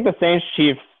 I think the Saints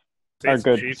Chiefs are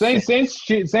good.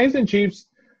 Saints and Chiefs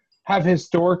have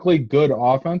historically good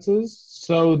offenses,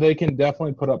 so they can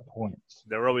definitely put up points.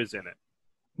 They're always in it.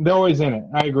 They're always in it.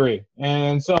 I agree.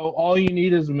 And so all you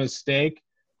need is a mistake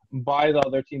by the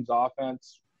other team's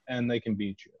offense, and they can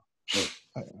beat you.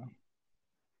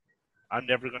 I'm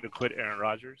never going to quit Aaron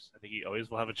Rodgers. I think he always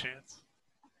will have a chance.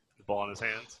 The ball in his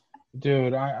hands.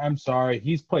 Dude, I'm sorry.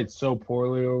 He's played so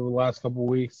poorly over the last couple of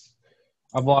weeks.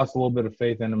 I've lost a little bit of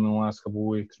faith in him in the last couple of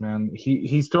weeks, man.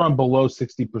 He's throwing below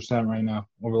 60% right now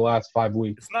over the last 5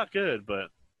 weeks. It's not good, but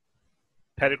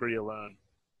pedigree alone.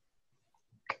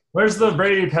 where's the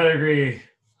Brady pedigree?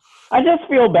 I just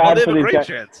feel bad for these guys.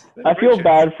 Chance. I feel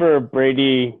bad for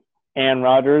Brady and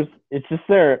Rodgers. It's just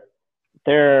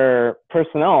their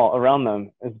personnel around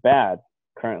them is bad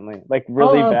currently, like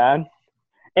really bad.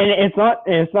 And it's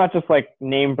not just like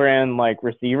name brand like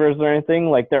receivers or anything.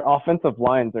 Like their offensive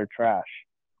lines are trash.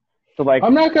 So like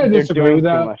I'm not going to disagree with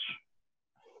that. Much.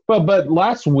 But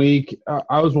last week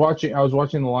I was watching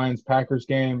the Lions-Packers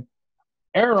game.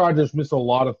 Aaron Rodgers missed a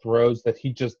lot of throws that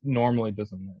he just normally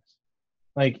doesn't miss.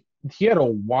 Like he had a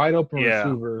wide open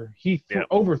receiver. He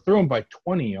overthrew him by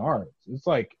 20 yards. It's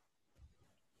like,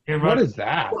 what is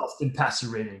that? In passer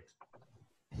rating.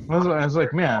 I was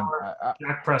like, man,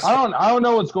 I don't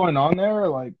know what's going on there.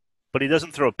 Like, but he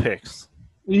doesn't throw picks.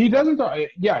 He doesn't throw. He's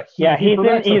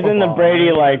in the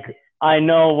Brady like I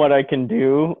know what I can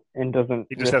do and doesn't.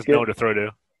 He just has no one to throw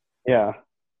to. Yeah.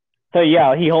 So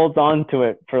yeah, he holds on to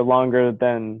it for longer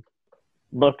than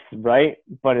looks right.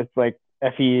 But it's like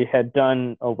if he had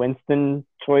done a Winston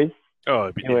choice,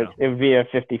 it would be a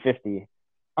 50-50.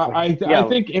 I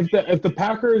think if the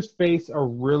Packers face a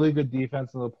really good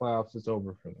defense in the playoffs, it's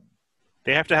over for them.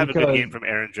 They have to have a good game from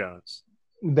Aaron Jones.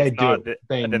 They do.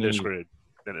 Then they're screwed.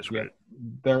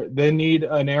 Yeah. They need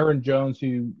an Aaron Jones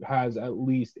who has at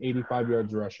least 85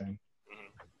 yards rushing.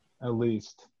 At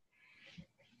least.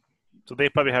 So they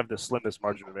probably have the slimmest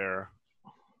margin of error.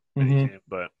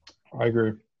 But I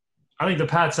agree. I think the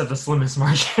Pats have the slimmest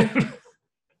margin.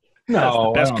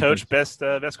 No, best coach, best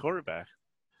quarterback.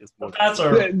 The Pats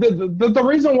are the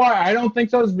reason why I don't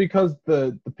think so is because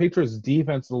the Patriots'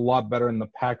 defense is a lot better than the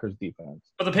Packers'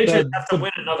 defense. But the Patriots have to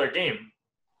win another game.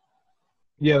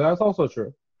 Yeah, that's also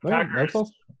true. But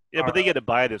they get a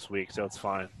bye this week, so it's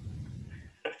fine.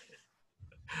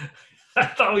 I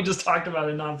thought we just talked about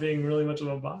it not being really much of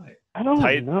a bye. I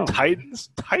don't know. Titans?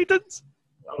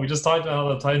 We just talked about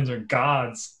how the Titans are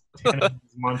gods.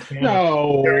 Montana.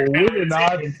 No, we did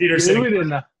not. We did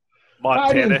not.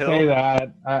 I didn't say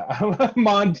that.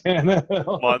 Montana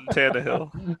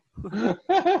Hill.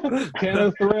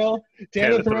 Tana Thrill.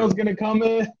 Tana Thrill's going to come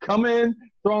in,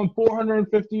 throwing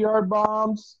 450-yard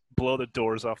bombs. Blow the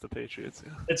doors off the Patriots.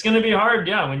 Yeah. It's going to be hard,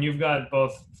 when you've got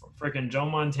both freaking Joe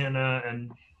Montana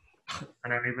and I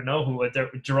don't even know who,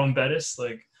 Jerome Bettis,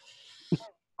 like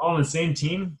all on the same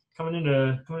team coming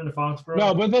into Foxborough.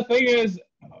 No, but the thing is,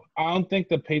 I don't think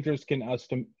the Patriots can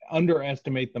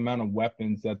underestimate the amount of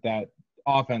weapons that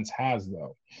offense has,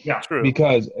 though. Yeah, true.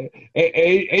 Because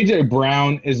A.J.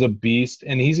 Brown is a beast,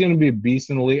 and he's going to be a beast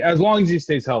in the league as long as he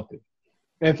stays healthy.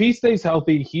 If he stays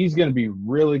healthy, he's going to be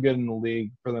really good in the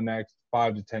league for the next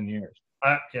 5 to 10 years.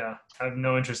 I have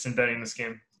no interest in betting this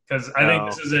game because I think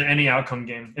this is an any outcome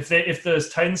game. If the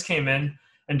Titans came in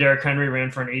and Derrick Henry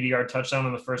ran for an 80-yard touchdown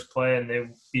on the first play and they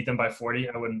beat them by 40,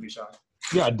 I wouldn't be shocked.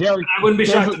 Yeah, Derrick. I wouldn't be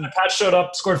shocked if the Pats showed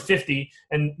up, scored 50,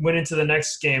 and went into the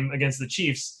next game against the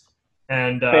Chiefs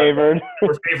and were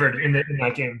favored in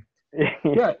that game.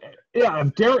 Yeah.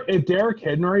 If Derrick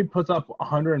Henry puts up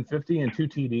 150 and 2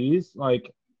 TDs,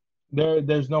 like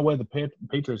there's no way the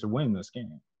Patriots are winning this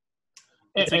game.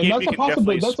 And that's a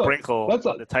possibility. That's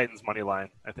the Titans money line,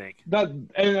 I think. That's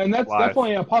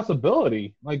definitely a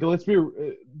possibility. Like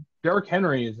Derrick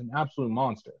Henry is an absolute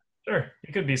monster. Sure,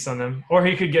 he could be some of them, or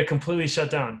he could get completely shut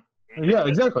down. Yeah,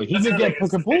 exactly. He could get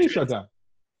completely shut down.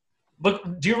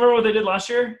 Look, do you remember what they did last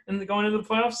year going into the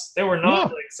playoffs? They were not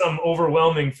like some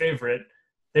overwhelming favorite.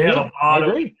 They had a lot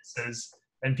of weaknesses,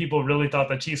 and people really thought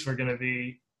the Chiefs were going to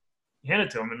be handed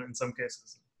to them in some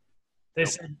cases. They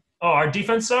said, "Oh, our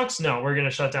defense sucks. No, we're going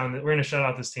to shut down. We're going to shut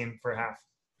out this team for half."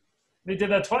 They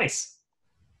did that twice.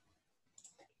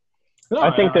 No,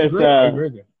 I think there's.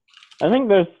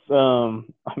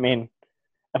 I mean,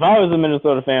 if I was a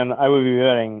Minnesota fan, I would be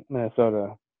betting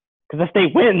Minnesota because if they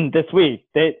win this week,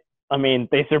 they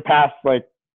surpassed like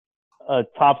a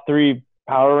top 3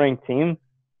 power ranked team.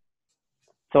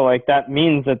 So like that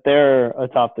means that they're a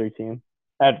top 3 team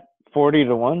at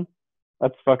 40-1.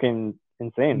 That's fucking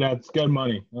insane. That's good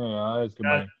money. Yeah, that's good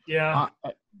money. Yeah.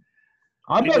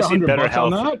 I bet $100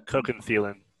 on that. Cook and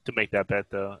Thielen to make that bet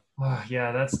though.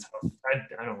 Yeah, that's tough.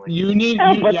 I don't like. You need,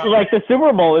 but like the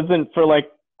Super Bowl isn't for like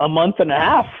a month and a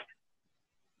half.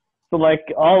 So like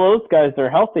all those guys are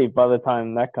healthy by the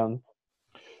time that comes.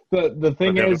 The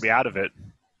thing is, is, be out of it.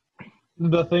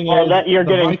 The thing is, that you're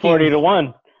getting Vikings,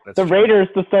 40-1. The Raiders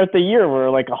to start the year were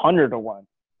like 100-1.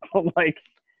 Like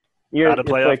you're not a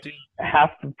playoff like team.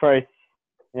 Half the price.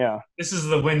 Yeah. This is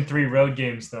the win 3 road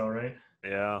games though, right?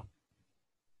 Yeah.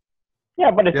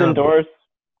 Yeah, but it's indoors.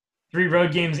 3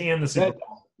 road games and the Super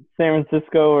Bowl. San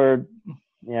Francisco or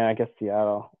I guess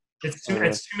Seattle. It's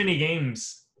too many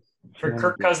games for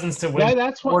Kirk Cousins to win.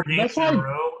 That's 4 games in a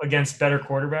row against better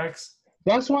quarterbacks.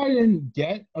 That's why I didn't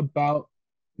get about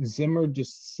Zimmer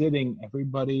just sitting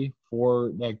everybody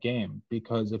for that game,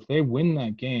 because if they win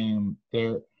that game,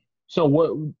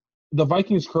 what the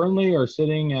Vikings currently are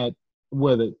sitting at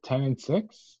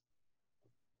 10-6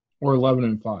 or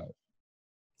 11-5.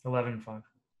 11-5. So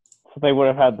they would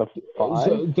have had the 5.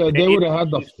 So they would have had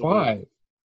the 5.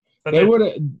 They would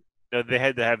have. No, they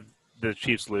had to have the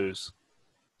Chiefs lose.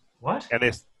 What? And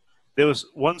there was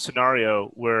one scenario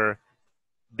where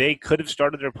they could have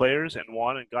started their players and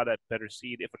won and got a better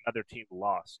seed if another team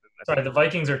lost. Sorry, the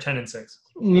Vikings are 10-6.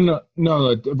 No,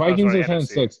 the Vikings are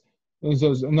 10-6.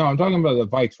 No, I'm talking about the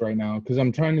Vikes right now because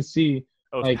I'm trying to see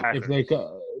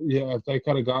if they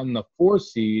could have gotten the 4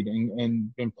 seed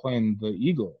and been playing the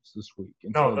Eagles this week.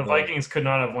 No, the Vikings could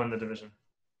not have won the division.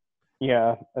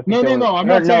 Yeah. No. I'm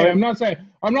not saying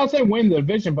win the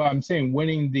division, but I'm saying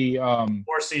winning the 4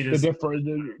 seed is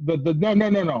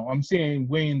no. I'm saying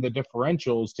winning the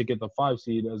differentials to get the 5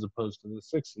 seed as opposed to the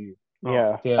 6 seed.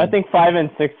 Yeah. I think 5 and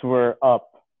 6 were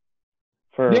up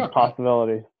for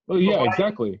possibility. Well, yeah,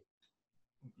 exactly.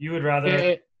 You would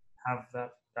rather have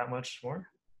that much more?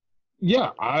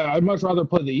 Yeah, I'd much rather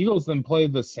play the Eagles than play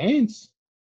the Saints.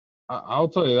 I'll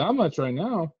tell you that much right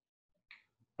now.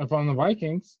 If I'm the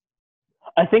Vikings.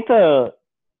 I think the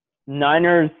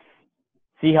Niners,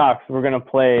 Seahawks were going to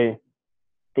play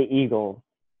the Eagles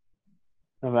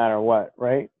no matter what,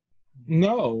 right?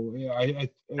 No.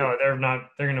 No, they're not.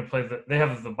 They're going to play they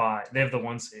have the bye. They have the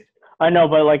 1 seed. I know,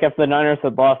 but like if the Niners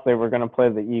had lost, they were going to play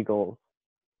the Eagles.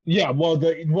 Yeah,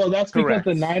 that's Correct. because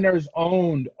the Niners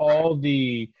owned all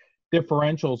the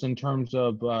differentials in terms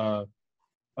of the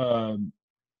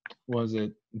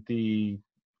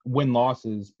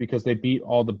win-losses because they beat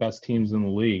all the best teams in the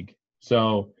league.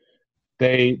 So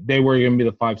they were going to be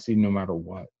the 5 seed no matter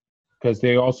what because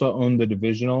they also owned the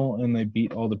divisional and they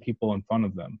beat all the people in front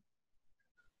of them.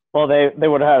 Well, they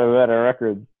would have had a better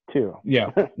record too.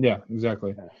 Yeah,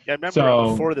 exactly. Yeah, I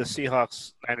remember before the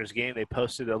Seahawks-Niners game, they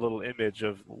posted a little image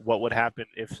of what would happen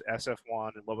if SF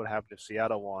won and what would happen if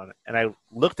Seattle won. And I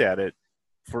looked at it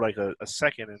for like a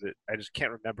second, and I just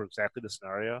can't remember exactly the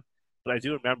scenario. But I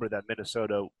do remember that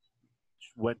Minnesota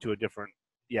went to a different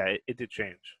 – it did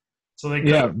change. So they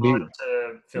could have gone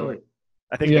to Philly.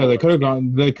 I think they could have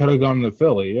gone. They could have gone to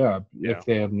Philly, if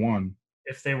they had won.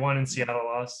 If they won and Seattle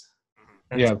lost.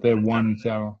 Yeah, if they had won in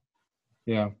Seattle.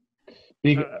 Yeah.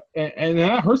 And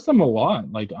that hurts them a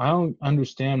lot. Like, I don't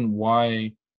understand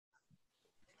why.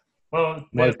 Well,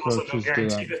 they also don't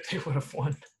guarantee that they would have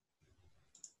won.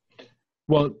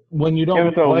 Well, when you don't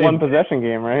it was a one-possession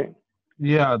game, right?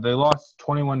 Yeah, they lost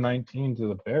 21-19 to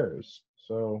the Bears.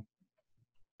 So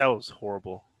that was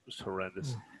horrible. It was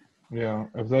horrendous. Yeah,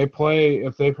 if they play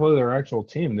their actual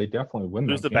team, they definitely win.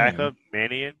 Who's the backup?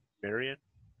 Marion?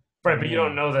 Right, but you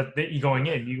don't know that going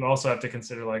in. You also have to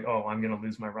consider like, oh, I'm going to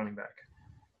lose my running back.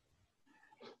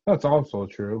 That's also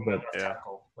true, but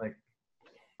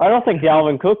I don't think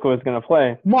Dalvin Cook was going to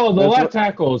play. Well, the left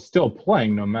tackle is still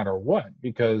playing no matter what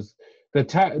because the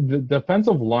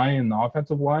defensive line and the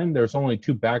offensive line, there's only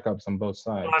 2 backups on both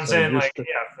sides. I'm saying guys.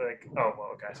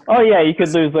 Oh yeah, you could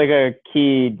lose like a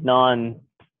key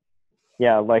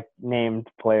named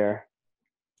player.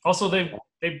 Also, they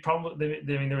probably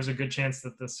there was a good chance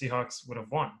that the Seahawks would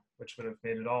have won, which would have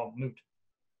made it all moot.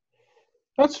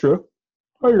 That's true.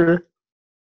 I agree.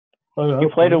 You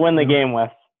play to win the game,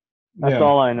 Wes. That's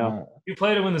all I know. You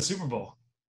play to win the Super Bowl,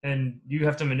 and you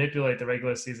have to manipulate the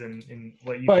regular season in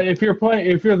what you. But if you're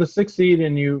the 6th seed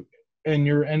and you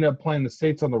end up playing the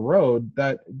Saints on the road,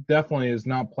 that definitely is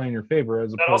not playing your favor.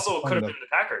 That also could have been the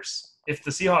Packers. If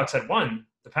the Seahawks had won,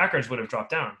 the Packers would have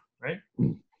dropped down, right?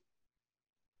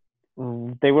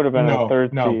 They would have been a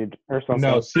 3rd seed or something.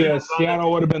 No,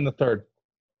 Seattle would have been the 3rd.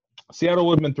 Seattle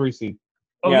would have been 3 seed.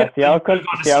 Seattle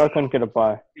couldn't get a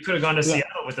bye. You could have gone to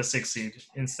Seattle with a 6 seed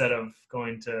instead of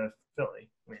going to Philly.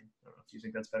 I mean, I don't know if you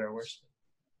think that's better or worse.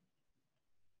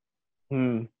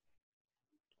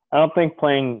 I don't think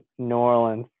playing New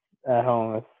Orleans at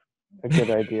home is a good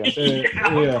idea.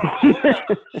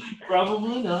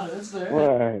 Probably not. That's fair.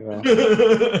 Right,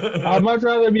 I'd much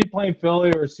rather be playing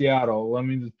Philly or Seattle. Let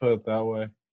me just put it that way.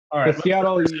 All right.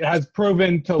 Seattle has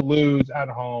proven to lose at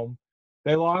home.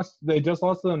 They just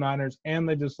lost to the Niners, and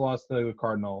they just lost to the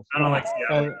Cardinals. I don't like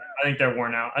Seattle. I think they're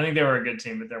worn out. I think they were a good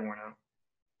team, but they're worn out.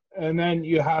 And then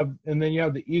you have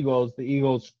the Eagles. The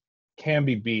Eagles can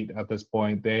be beat at this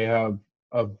point. They have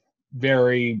a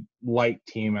very light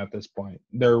team at this point.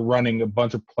 They're running a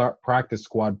bunch of practice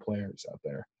squad players out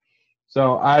there.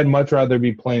 So I'd much rather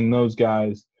be playing those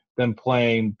guys than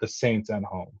playing the Saints at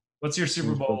home. What's your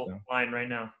Super Bowl line right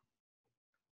now?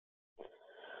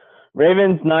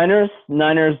 Ravens, Niners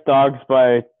dogs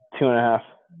by 2.5.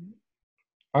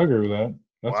 I agree with that.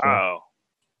 That's wow.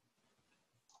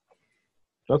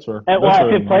 Fair. That's fair. And,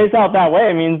 if it plays out that way,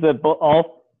 it means that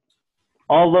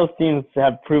all those teams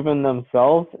have proven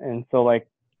themselves, and so like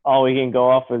all we can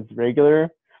go off is regular.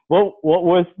 What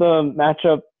was the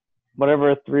matchup?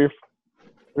 Whatever 3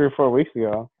 or 4 weeks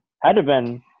ago had to have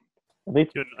been at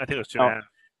least. I think it was 2.5.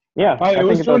 Yeah, it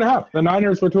was 2.5. The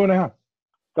Niners were 2.5.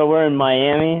 So we're in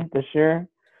Miami this year?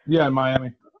 Yeah, in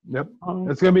Miami. Yep.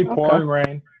 It's going to be pouring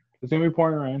rain. It's going to be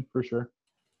pouring rain for sure.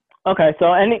 Okay,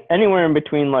 so anywhere in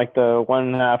between like the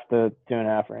 1.5 to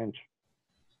 2.5 range.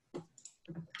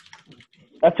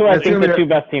 That's who I think the two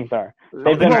best teams are.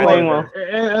 They've been playing well.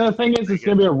 And the thing is, it's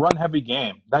going to be a run-heavy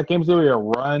game. That game's going to be a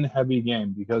run-heavy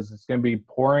game because it's going to be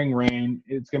pouring rain.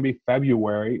 It's going to be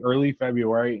early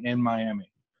February in Miami.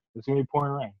 It's going to be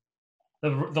pouring rain.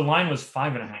 The line was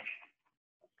 5.5.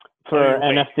 For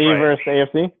NFC versus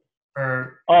AFC?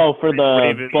 For the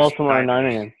Ravens, Baltimore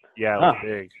Niners game. Yeah, it was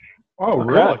big. Oh,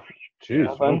 really?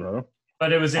 Jeez, bro.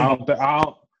 But it was in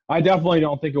I definitely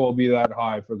don't think it will be that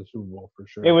high for the Super Bowl for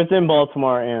sure. It was in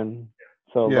Baltimore, and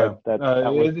so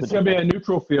it's going to be a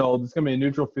neutral field. It's going to be a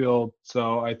neutral field,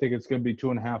 so I think it's going to be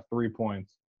 2.5, 3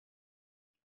 points.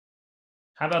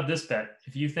 How about this bet?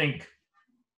 If you think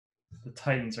the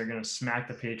Titans are going to smack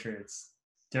the Patriots,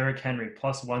 Derrick Henry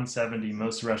plus 170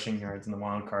 most rushing yards in the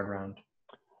wild card round.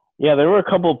 Yeah, there were a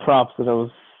couple of props that I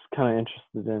was kind of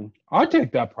interested in. I'd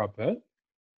take that prop bet.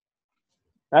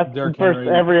 That's versus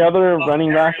every other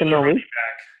running back in the league.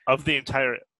 Of the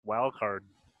entire wild card.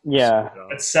 Yeah.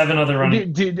 That's 7 other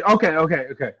running.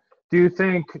 Okay. Do you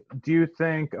think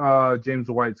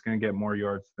James White's going to get more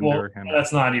yards than Derrick Henry?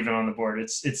 That's not even on the board.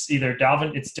 It's either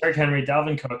Derrick Henry,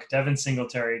 Dalvin Cook, Devin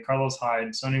Singletary, Carlos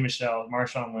Hyde, Sony Michel,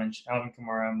 Marshawn Lynch, Alvin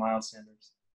Kamara, and Miles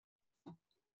Sanders.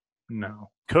 No.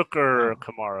 Cook or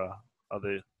Kamara are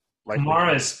the likely.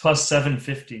 Kamara is plus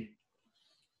 750.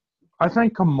 I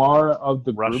think Kamara of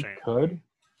the group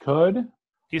could.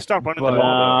 He stopped running the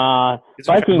ball.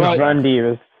 Vikings run D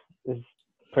is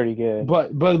pretty good.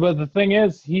 But the thing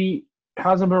is, he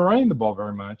hasn't been running the ball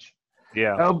very much.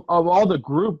 Yeah. Of all the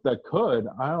group that could,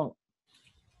 I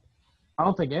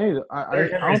don't think any. I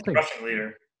don't think rushing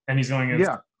leader, and he's going against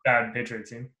a bad Patriot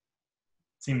team.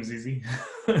 Seems easy.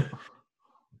 Cook,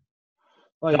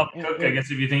 I guess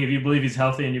if you believe he's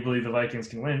healthy and you believe the Vikings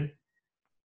can win.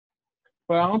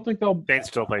 But I don't think they'll. Saints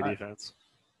still play defense.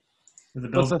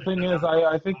 But the thing is,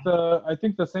 I think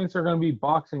the Saints are going to be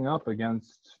boxing up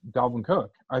against Dalvin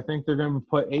Cook. I think they're going to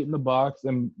put 8 in the box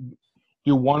and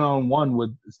do 1-on-1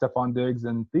 with Stephon Diggs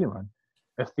and Thielen,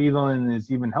 if Thielen is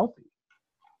even healthy.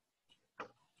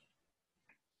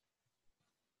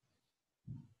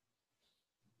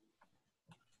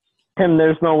 Tim,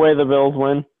 there's no way the Bills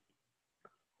win.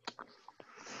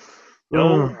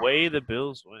 No way the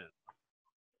Bills win.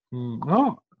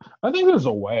 No, I think there's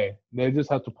a way. They just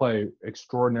have to play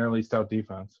extraordinarily stout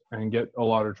defense and get a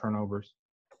lot of turnovers.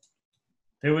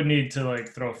 They would need to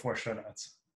throw 4 shutouts.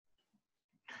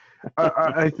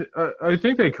 I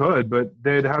think they could, but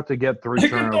they'd have to get 3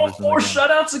 turnovers. They could throw 4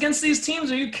 shutouts against these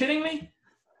teams? Are you kidding me?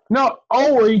 No.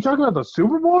 Oh, are you talking about the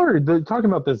Super Bowl or are you talking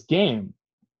about this game?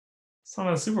 It's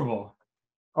not a Super Bowl.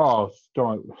 Oh,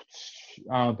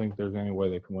 I don't think there's any way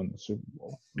they can win the Super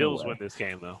Bowl. Bills win this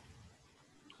game, though.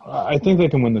 I think they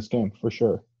can win this game for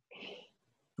sure.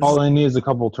 All they need is a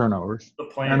couple turnovers,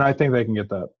 and I think they can get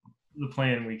that. The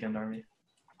play-in weekend, Army.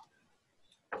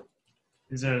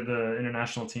 These are the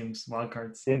international teams, wild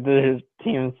cards. The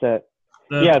teams that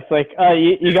it's like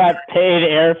you got paid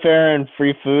airfare and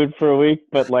free food for a week,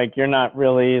 but you're not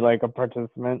really a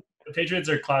participant. The Patriots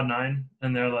are cloud 9,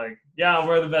 and they're like, yeah,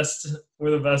 we're the best. We're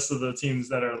the best of the teams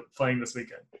that are playing this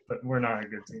weekend, but we're not a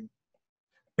good team.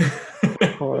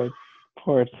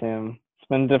 Poor Tim. He's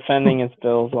been defending his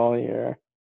Bills all year.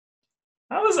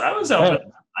 I was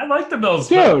helping. I like the Bills.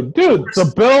 Dude,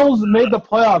 the Bills made the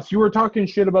playoffs. You were talking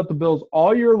shit about the Bills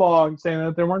all year long, saying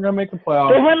that they weren't going to make the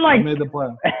playoffs. They made the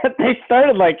playoffs. They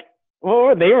started like, they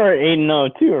were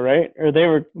 8-0 too, right? Or they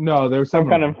were some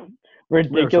kind of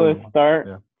ridiculous start.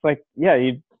 Yeah. It's like,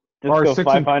 you just go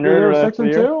 500.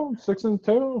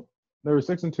 6-2. They were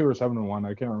 6-2 or 7-1.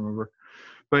 I can't remember.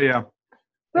 But yeah.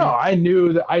 No, I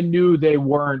knew they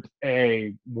weren't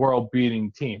a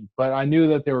world-beating team, but I knew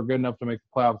that they were good enough to make the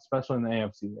playoffs, especially in the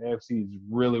AFC. The AFC is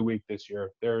really weak this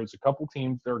year. There's a couple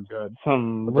teams that are good.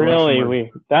 Some really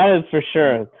weak. That is for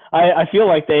sure. I feel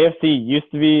like the AFC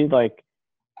used to be like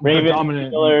Ravens,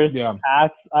 Steelers,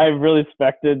 Pats. I really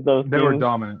respected those teams. They were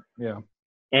dominant, yeah.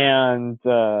 And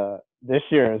this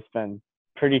year has been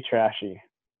pretty trashy.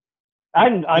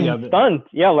 I'm stunned.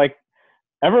 Yeah, like,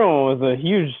 everyone was a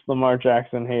huge Lamar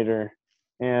Jackson hater,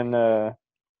 and now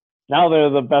they're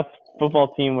the best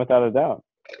football team without a doubt.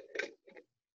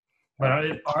 But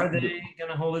are they going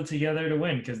to hold it together to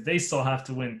win? Because they still have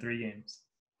to win 3 games.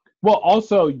 Well,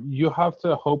 also, you have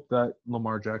to hope that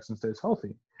Lamar Jackson stays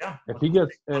healthy. Yeah.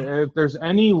 If there's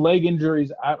any leg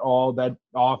injuries at all, that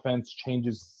offense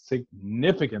changes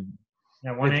significantly.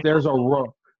 Yeah, if there's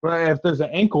an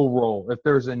ankle roll, if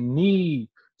there's a knee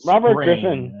Robert sprain,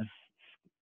 Griffin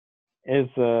is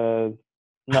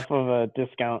enough of a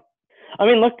discount. I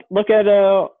mean, look at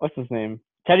what's his name,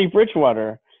 Teddy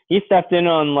Bridgewater. He stepped in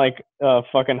on like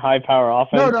fucking high power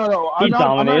offense. No.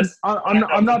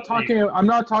 I'm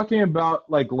not talking about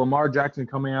like Lamar Jackson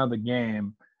coming out of the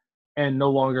game and no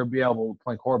longer be able to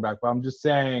play quarterback. But I'm just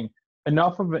saying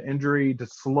enough of an injury to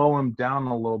slow him down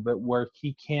a little bit where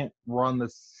he can't run the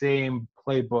same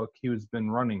playbook he was been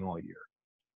running all year.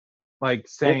 Like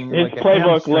saying his like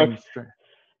playbook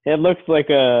looks like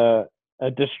a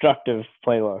destructive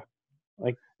playbook.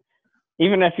 Like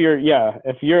even if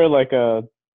you're like a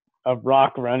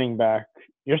rock running back,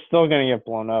 you're still gonna get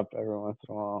blown up every once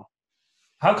in a while.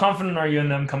 How confident are you in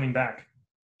them coming back?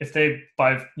 If they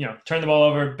turn the ball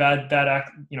over,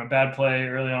 bad play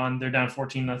early on, they're down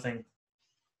 14-0.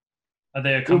 Are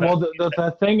they a comeback? Well,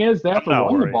 the thing is, they have to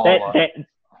run the ball.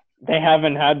 They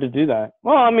haven't had to do that.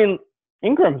 Well, I mean,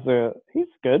 Ingram's he's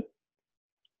good.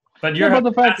 But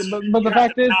the fact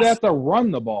is, they have to run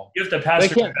the ball. You have to pass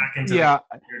it back into. Yeah,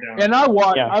 and I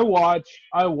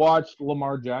watched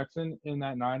Lamar Jackson in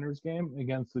that Niners game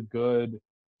against a good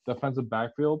defensive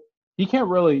backfield. He can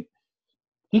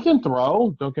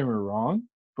throw. Don't get me wrong,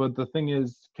 but the thing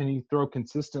is, can he throw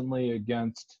consistently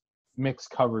against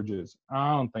mixed coverages?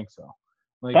 I don't think so.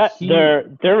 Like their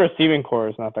receiving core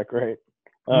is not that great.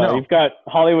 You've got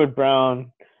Hollywood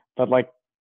Brown, but like.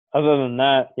 Other than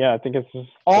that, I think it's just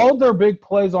all their big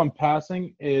plays on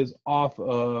passing is off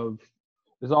of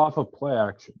play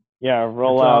action. Yeah,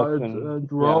 rollouts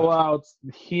rollouts.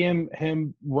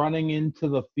 Him running into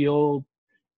the field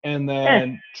and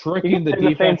then tricking the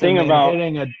defense and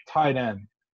hitting a tight end.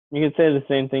 You could say the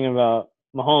same thing about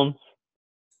Mahomes,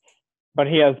 but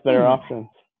he has better options.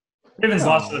 Ravens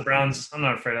lost to the Browns. I'm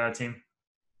not afraid of that team.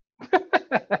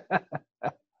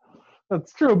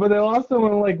 That's true, but they lost them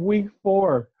in like week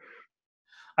 4.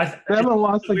 They haven't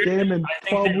lost a game in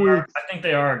 12 weeks. I think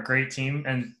they are a great team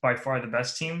and by far the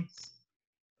best team.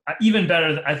 Even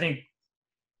better, I think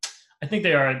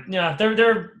they are. Yeah,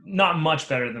 they're not much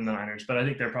better than the Niners, but I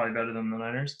think they're probably better than the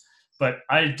Niners. But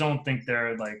I don't think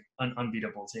they're like an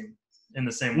unbeatable team in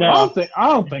the same way. I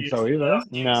don't think so either.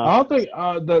 No, I don't think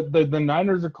the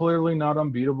Niners are clearly not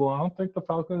unbeatable. I don't think the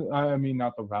Falcons. I mean,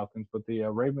 not the Falcons, but the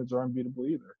Ravens are unbeatable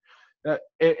either.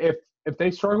 If they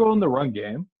struggle in the run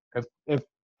game, if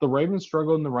the Ravens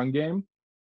struggle in the run game,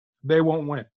 they won't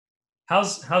win.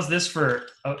 How's this for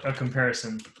a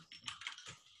comparison?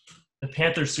 The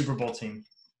Panthers Super Bowl team.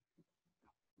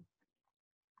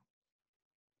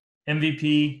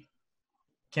 MVP,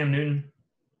 Cam Newton.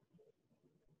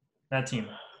 That team.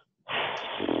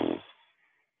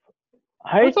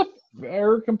 That's a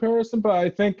fair comparison, but I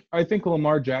think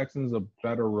Lamar Jackson is a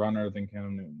better runner than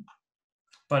Cam Newton.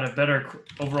 But a better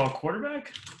overall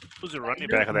quarterback? Who's the running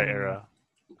back of that era?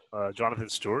 Jonathan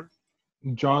Stewart?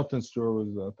 Jonathan Stewart was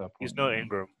at that point. He's no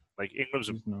Ingram. Like Ingram's,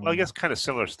 I guess, kind of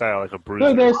similar style, like a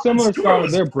bruiser. They're similar style.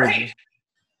 They're bruisers.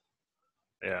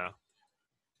 Yeah.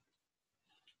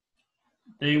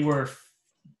 They were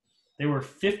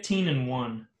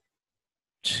 15-1.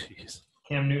 Jeez.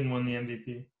 Cam Newton won the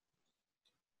MVP.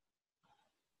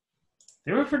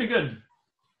 They were pretty good.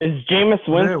 Is Jameis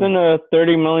Winston a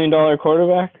 $30 million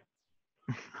quarterback?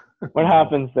 What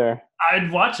happens there?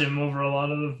 I'd watch him over a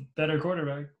lot of the better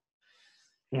quarterbacks.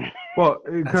 Well,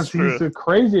 because he's the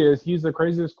craziest. He's the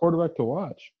craziest quarterback to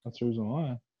watch. That's the reason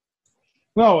why.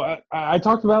 No, I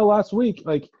talked about it last week.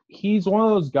 Like, he's one of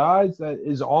those guys that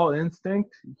is all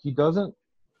instinct. He doesn't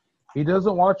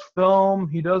watch film.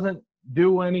 He doesn't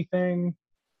do anything.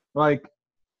 Like,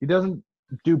 he doesn't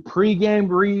do pregame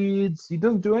reads. He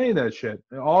doesn't do any of that shit.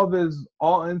 All of his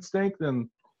all instinct, and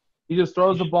he just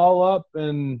throws the ball up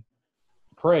and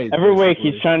prays. Every week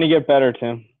he's trying to get better,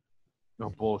 Tim. No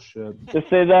bullshit. Just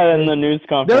say that in the news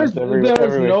conference.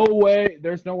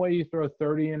 There's no way you throw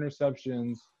 30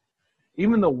 interceptions.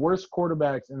 Even the worst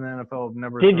quarterbacks in the NFL have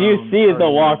never. Did you see the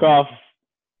walk-off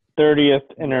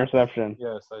 30th interception?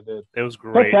 Yes, I did. It was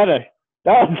great. Pathetic.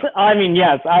 I mean,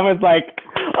 yes. I was like,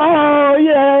 oh,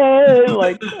 yeah.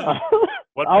 Like,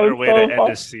 what better way to end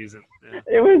this season? Yeah.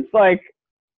 It was like.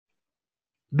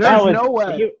 There's no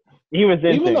way. He was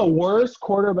even the worst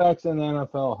quarterbacks in the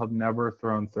NFL have never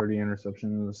thrown 30 interceptions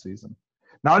in the season.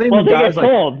 Not even guys like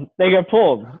pulled. They get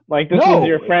pulled. Like, this is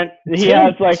your friend. He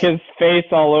has like his face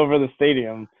all over the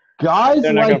stadium. Guys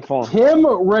like Tim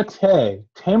Rattay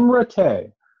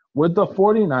with the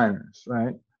 49ers,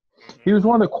 right? He was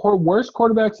one of the worst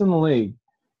quarterbacks in the league,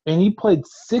 and he played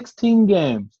 16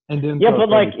 games and didn't. Yeah, but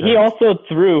like he also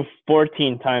threw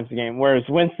 14 times a game, whereas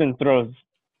Winston throws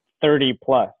 30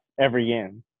 plus every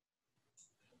game.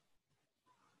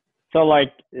 So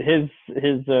like his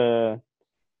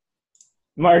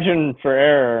margin for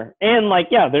error, and like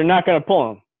they're not gonna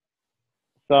pull him.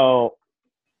 So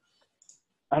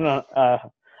I don't know.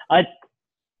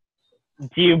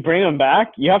 Do you bring him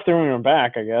back? You have to bring him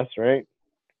back, I guess, right?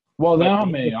 Well, there are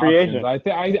many options.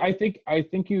 I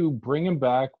think you bring him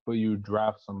back, but you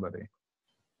draft somebody.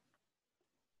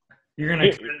 You're gonna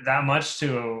commit that much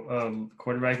to a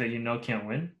quarterback that you know can't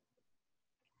win?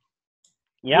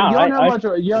 Yeah, you don't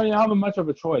have much of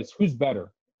a choice. Who's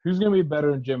better? Who's going to be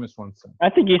better than Jameis Winston? I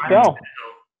think you sell.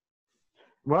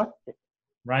 What?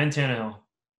 Ryan Tannehill.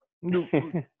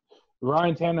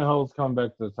 Ryan Tannehill's coming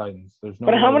back to the Titans. There's no.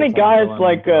 But how many guys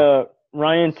like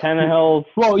Ryan Tannehill?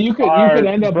 Well, you could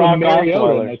end up with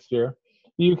Mariota next year.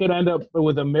 You could end up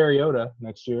with a Mariota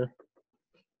next year.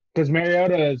 Because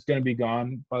Mariota is going to be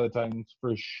gone by the Titans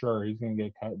for sure. He's going to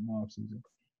get cut in the offseason.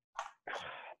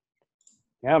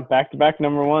 Yeah, back-to-back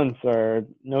number ones are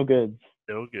no good.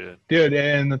 No good. Dude,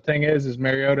 and the thing is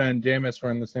Mariota and Jameis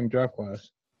were in the same draft class.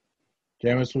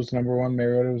 Jameis was number 1,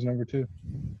 Mariota was number 2.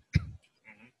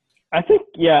 I think,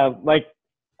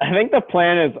 I think the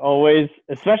plan is always,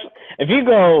 especially if you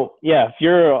go, if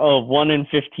you're a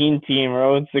 1-15 team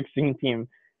or 0-16 team,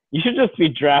 you should just be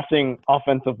drafting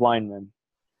offensive linemen.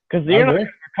 Because you're not going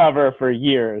to recover for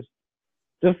years.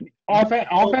 Just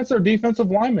offense or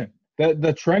defensive linemen.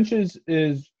 The trenches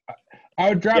is I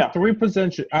would draft 3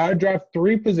 positions. I would draft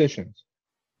 3 positions.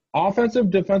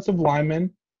 Offensive, defensive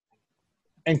lineman,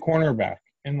 and cornerback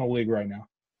in the league right now.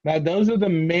 Now those are the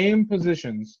main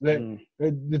positions that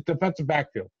the defensive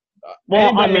backfield.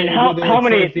 Well, I mean, how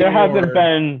many there hasn't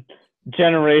been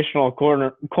generational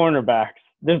cornerbacks.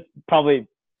 There's probably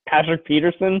Patrick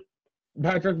Peterson.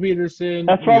 That's probably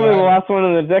the last one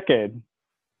of the decade.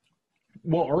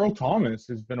 Well, Earl Thomas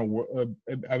has been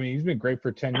he's been great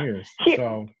for 10 years.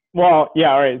 Well,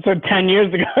 yeah, all right. So 10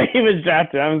 years ago he was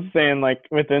drafted. I'm saying like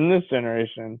within this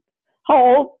generation. How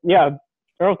old? Yeah,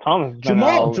 Earl Thomas.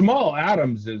 Jamal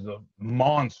Adams is a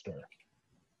monster.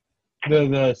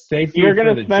 The safety You're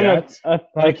gonna for the spend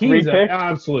Jets. He's an pick?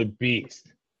 absolute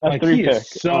beast. He is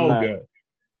so good.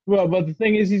 Well, but the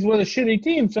thing is, he's with a shitty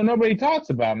team, so nobody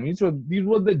talks about him. He's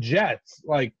with the Jets.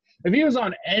 Like, if he was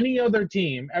on any other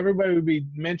team, everybody would be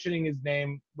mentioning his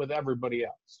name with everybody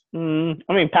else.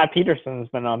 I mean, Pat Peterson's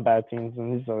been on bad teams,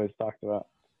 and he's always talked about.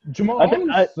 Jamal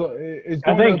Adams is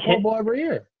going to the Pro Bowl every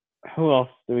year. Who else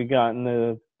do we got in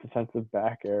the defensive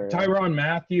back area? Tyrann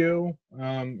Mathieu.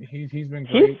 He's been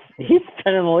great. He's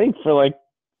been in the league for like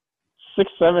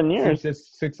 6-7 years.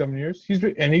 6-7 years. He's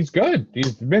good.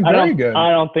 He's been very good. I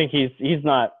don't think he's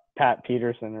not Pat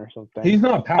Peterson or something. He's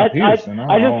not Pat Peterson.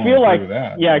 I just feel like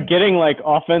getting like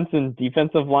offense and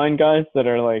defensive line guys that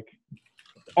are like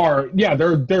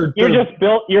you're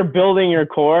building your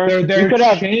core.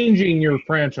 They're changing your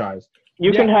franchise.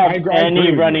 You can have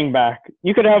any running back.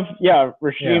 You could have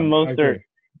Raheem Mostert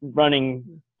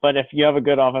running, but if you have a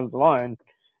good offensive line,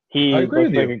 he looks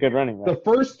like a good running back. The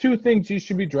first 2 things you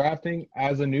should be drafting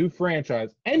as a new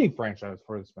franchise, any franchise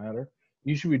for this matter,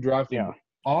 you should be drafting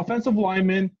offensive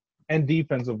linemen and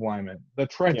defensive linemen. The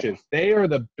trenches, they are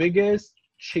the biggest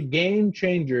game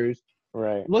changers.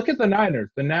 Right. Look at the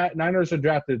Niners. The Niners have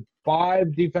drafted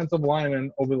 5 defensive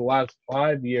linemen over the last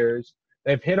 5 years.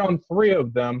 They've hit on 3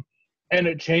 of them, and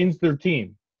it changed their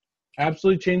team.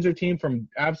 absolutely changed their team from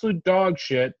absolute dog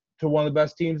shit to one of the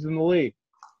best teams in the league.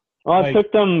 Well, it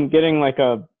took them getting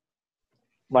a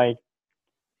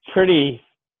pretty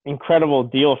incredible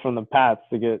deal from the Pats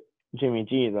to get Jimmy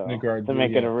G, though, to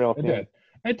make it a real thing.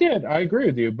 I did. I agree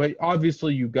with you. But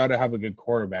obviously, you got to have a good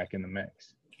quarterback in the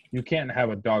mix. You can't have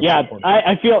a dog shit quarterback.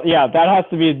 I feel, that has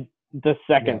to be the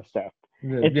second step.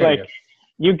 It's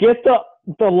you get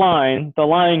the line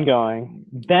going,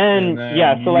 then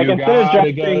so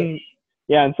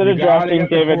instead of drafting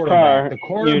David Carr, the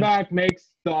quarterback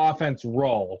makes the offense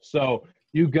roll. So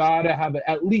you got to have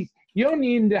at least. You don't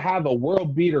need to have a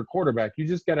world beater quarterback. You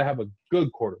just got to have a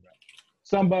good quarterback,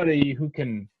 somebody who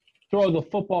can throw the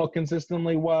football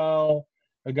consistently well.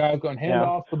 A guy who can hand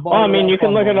off the ball. Well, I mean, you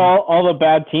can look at all the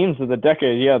bad teams of the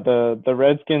decade. Yeah, the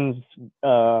Redskins,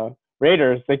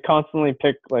 Raiders, they constantly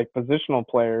pick positional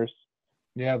players.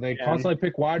 Yeah, they constantly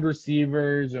pick wide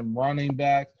receivers and running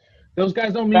backs. Those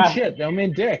guys don't mean shit. They don't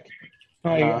mean dick.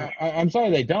 I'm sorry,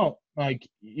 they don't.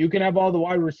 You can have all the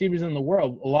wide receivers in the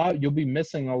world. You'll be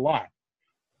missing a lot.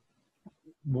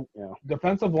 Yeah.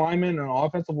 Defensive linemen and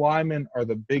offensive linemen are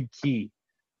the big key.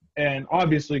 And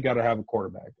obviously, you got to have a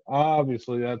quarterback.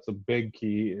 Obviously, that's a big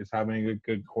key, is having a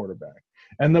good quarterback.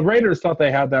 And the Raiders thought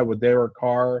they had that with Derek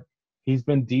Carr. He's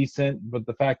been decent, but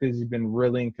the fact is he's been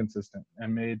really inconsistent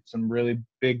and made some really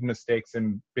big mistakes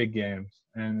in big games,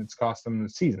 and it's cost them the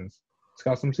seasons. It's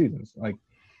cost them seasons.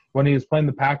 When he was playing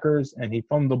the Packers and he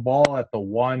fumbled the ball at the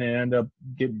 1 and ended up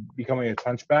becoming a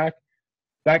touchback,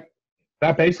 that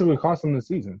basically cost them the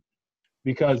season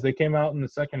because they came out in the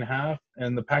second half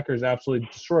and the Packers absolutely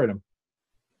destroyed him.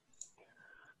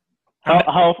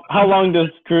 How long does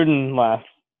Gruden last?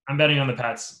 I'm betting on the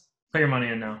Pats. Put your money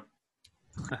in now.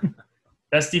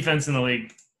 Best defense in the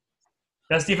league.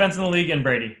 Best defense in the league, and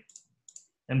Brady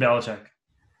and Belichick.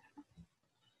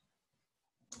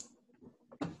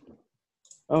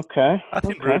 Okay. I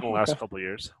think Gruden will last a couple of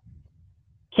years.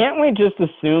 Can't we just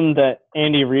assume that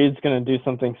Andy Reid's going to do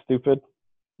something stupid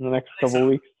in the next couple of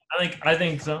weeks? I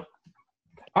think so.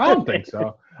 I don't think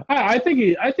so. I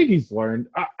think he's learned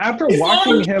after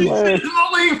watching him. He's been in the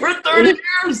league for 30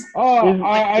 years.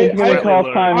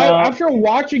 After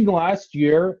watching last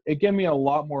year, it gave me a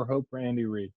lot more hope for Andy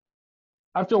Reid.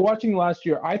 After watching last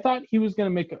year, I thought he was going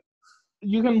to make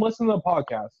you can listen to the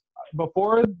podcast.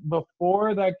 Before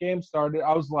that game started,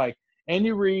 I was like,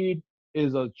 Andy Reid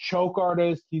is a choke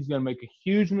artist. He's going to make a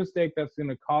huge mistake that's going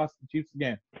to cost the Chiefs the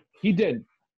game. He didn't.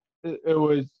 It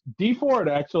was Dee Ford,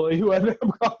 actually, who ended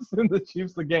up costing the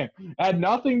Chiefs the game. It had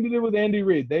nothing to do with Andy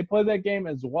Reid. They played that game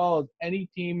as well as any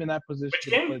team in that position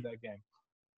played that game.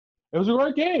 It was a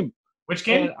great game. Which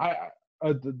game?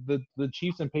 And the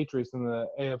Chiefs and Patriots in the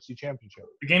AFC Championship.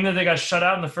 The game that they got shut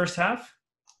out in the first half?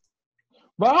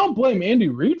 But I don't blame Andy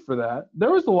Reid for that.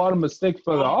 There was a lot of mistakes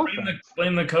for the offense.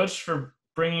 Blame the coach for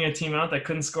bringing a team out that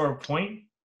couldn't score a point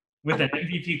with an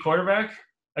MVP quarterback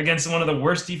against one of the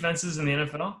worst defenses in the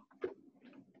NFL?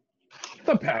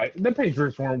 The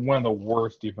Patriots were one of the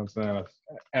worst defenses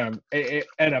in the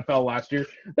NFL last year.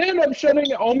 They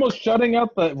ended up almost shutting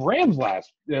out the Rams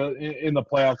in the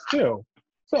playoffs too.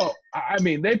 So, I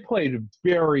mean, they played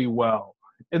very well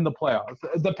in the playoffs.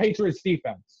 The Patriots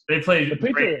defense. They played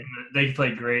great in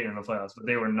the playoffs, but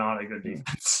they were not a good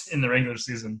defense in the regular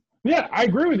season. Yeah, I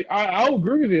agree with you. I'll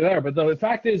agree with you there. But the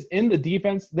fact is, in the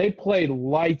defense, they played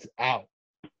lights out.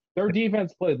 Their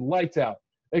defense played lights out.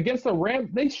 Against the Rams,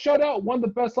 they shut out one of the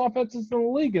best offenses in the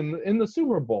league in the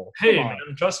Super Bowl. Hey, man,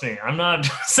 trust me. I'm not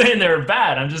saying they're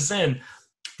bad. I'm just saying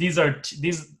this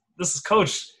is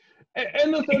coach.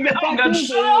 And the got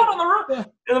shut out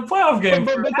in the playoff game.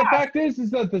 But the fact is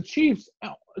that the Chiefs,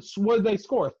 what did they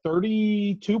score?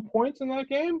 32 points in that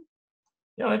game?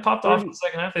 Yeah, they popped off in the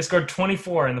second half. They scored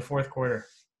 24 in the fourth quarter.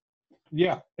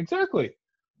 Yeah, exactly.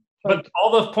 But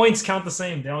all the points count the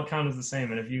same. They all count as the same.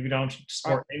 And if you don't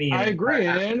score any, I agree.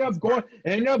 It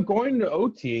ended up going to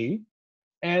OT,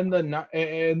 and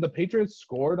the Patriots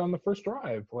scored on the first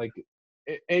drive.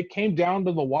 It came down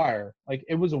to the wire.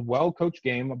 It was a well-coached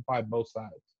game by both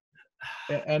sides,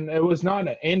 and it was not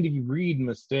an Andy Reid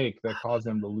mistake that caused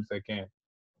them to lose that game.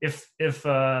 If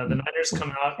the Niners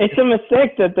come out, it's a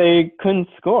mistake that they couldn't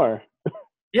score.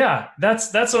 Yeah,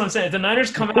 that's what I'm saying. If the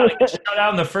Niners come out and get shut out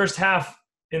in the first half.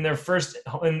 In their first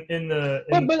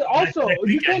but also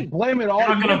you can't blame it all.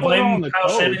 You're not going to blame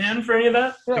Kyle Shanahan for any of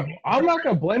that. Yeah, I'm not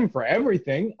going to blame him for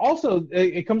everything. Also,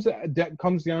 it comes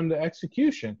down to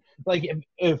execution.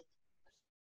 If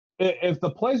the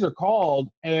plays are called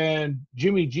and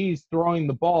Jimmy G's throwing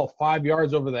the ball 5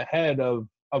 yards over the head of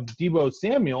Deebo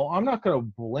Samuel, I'm not going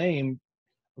to blame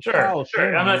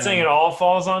Sure. I'm not saying it all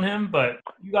falls on him, but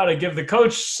you got to give the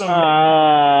coach some.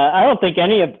 I don't think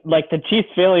any of the Chiefs'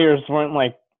 failures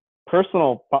weren't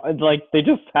personal. They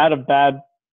just had a bad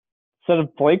set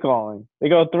of play calling. They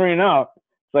go 3-and-out.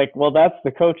 It's well, that's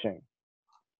the coaching.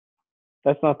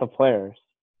 That's not the players.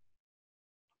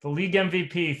 The league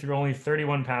MVP threw only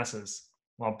 31 passes,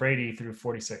 while Brady threw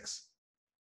 46.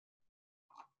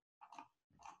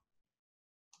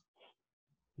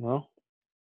 Well,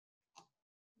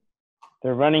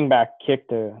 their running back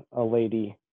kicked a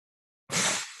lady.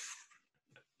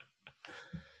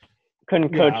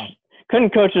 Couldn't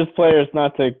coach his players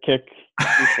not to kick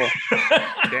people.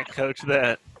 Can't coach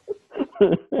that.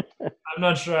 I'm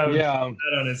not sure I would put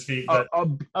that on his feet. But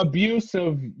abuse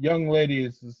of young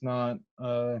ladies is not.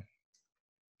 Although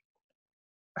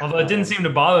it didn't seem to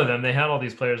bother them, they had all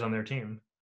these players on their team.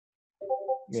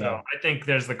 Yeah. So I think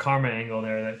there's the karma angle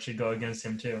there that should go against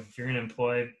him too. If you're going to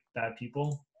employ bad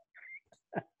people.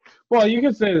 Well, you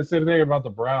could say the same thing about the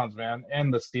Browns, man,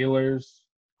 and the Steelers.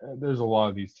 There's a lot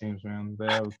of these teams, man. They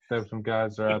have some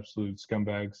guys that are absolute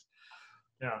scumbags.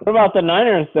 Yeah. What about the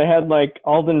Niners? They had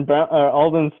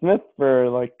Aldon Smith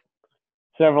for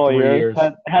several years.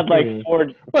 Had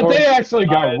 4. But they actually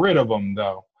got rid of him,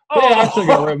 though. They actually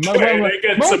got rid of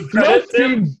him. Most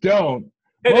teams don't.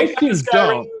 Most teams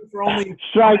don't. For only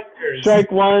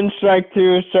strike 1, strike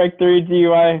 2, strike 3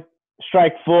 DUI,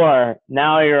 strike 4.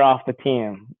 Now you're off the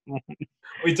team.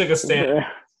 We took a stand.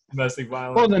 Domestic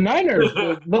violence. Well, the Niners,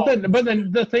 but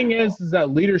then the thing is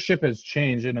that leadership has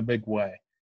changed in a big way.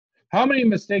 How many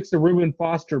mistakes did Reuben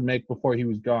Foster make before he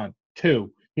was gone? 2.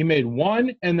 He made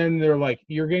 1, and then they're like,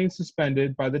 "You're getting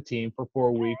suspended by the team for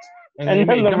 4 weeks." And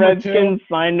then the Redskins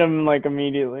signed him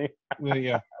immediately.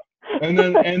 Yeah. And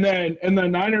the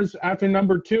Niners after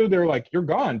number 2, they're like, "You're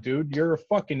gone, dude. You're a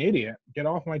fucking idiot. Get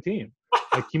off my team."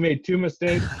 He made 2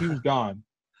 mistakes. He was gone.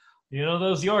 You know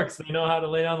those Yorks, they know how to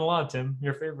lay down the law, Tim.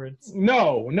 Your favorites.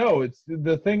 No. It's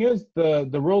the thing is the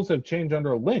rules have changed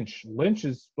under Lynch. Lynch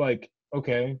is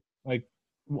okay,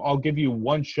 I'll give you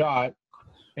 1 shot,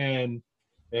 and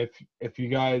if you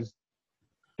guys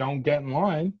don't get in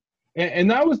line,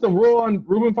 and that was the rule on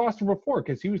Reuben Foster before,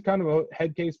 because he was kind of a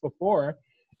head case before,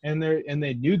 and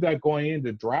they knew that going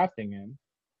into drafting him.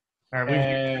 All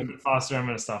right, Foster, I'm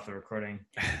going to stop the recording.